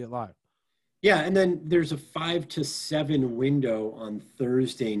 you'll see it live. Yeah, and then there's a 5 to 7 window on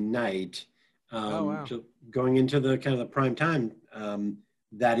Thursday night. So going into the kind of the prime time,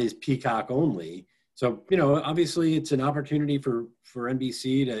 that is Peacock only. So, obviously it's an opportunity for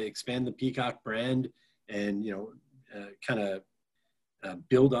NBC to expand the Peacock brand and, kind of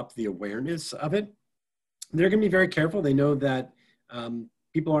build up the awareness of it. They're going to be very careful. They know that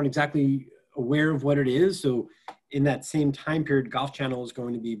people aren't exactly aware of what it is. So in that same time period, Golf Channel is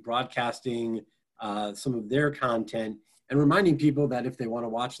going to be broadcasting some of their content and reminding people that if they want to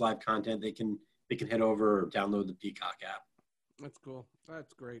watch live content, they can head over or download the Peacock app. That's cool.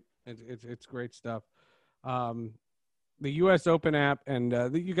 That's great. It's great stuff. The U.S. Open app, and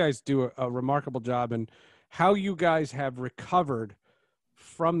you guys do a remarkable job, and how you guys have recovered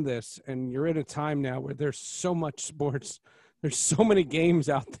from this. And you're in a time now where there's so much sports. There's so many games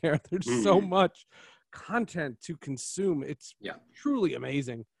out there. There's so much content to consume. It's truly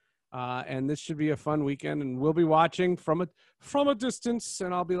amazing. And this should be a fun weekend, and we'll be watching from a distance,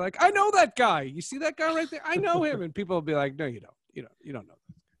 and I'll be like, I know that guy. You see that guy right there? I know him. And people will be like, no, you don't. You don't know.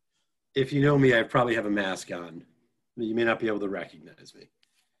 If you know me, I probably have a mask on. You may not be able to recognize me.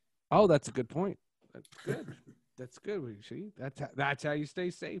 Oh, that's a good point. That's good. That's good. See, that's how you stay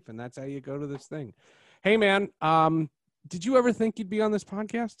safe, and that's how you go to this thing. Hey, man, did you ever think you'd be on this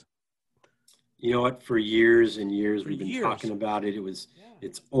podcast? You know what? For years and years, we've been talking about it.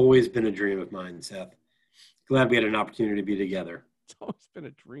 It's always been a dream of mine, Seth. Glad we had an opportunity to be together. It's always been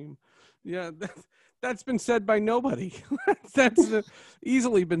a dream. Yeah, that's been said by nobody. That's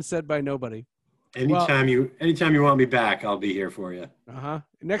easily been said by nobody. Anytime you want me back, I'll be here for you.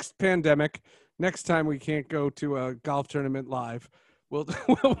 Next pandemic, next time we can't go to a golf tournament live, we'll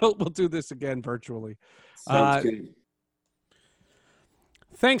do this again virtually. Sounds good.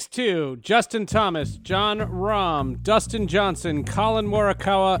 Thanks to Justin Thomas, John Rahm, Dustin Johnson, Colin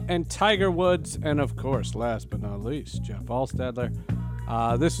Morikawa, and Tiger Woods, and of course, last but not least, Jeff Alstadler.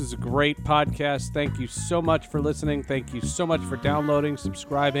 This is a great podcast. Thank you so much for listening. Thank you so much for downloading,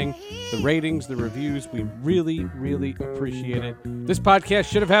 subscribing, the ratings, the reviews. We really, really appreciate it. This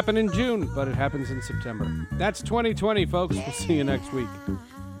podcast should have happened in June, but it happens in September. That's 2020, folks. We'll see you next week.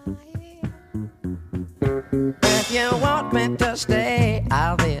 If you want me to stay,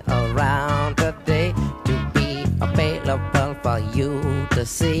 I'll be around today to be available for you to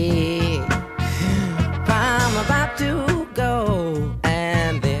see. I'm about to go,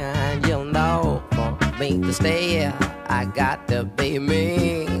 and then you'll know for me to stay, I got to be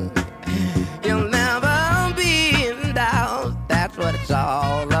me. You'll never be in doubt, that's what it's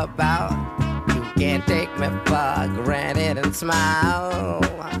all about. You can't take me for granted and smile.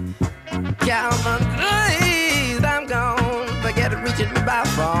 Calvin Grace, I'm gone. Forget reaching my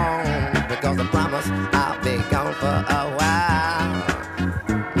phone, because I promise I'll be gone for a while.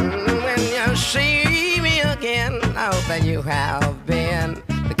 When you see me again, I hope that you have been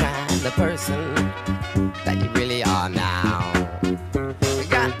the kind of person that you really are now.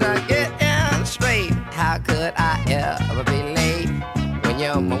 Got to get in straight. How could I ever be late when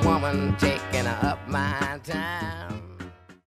you're my woman taking up my time?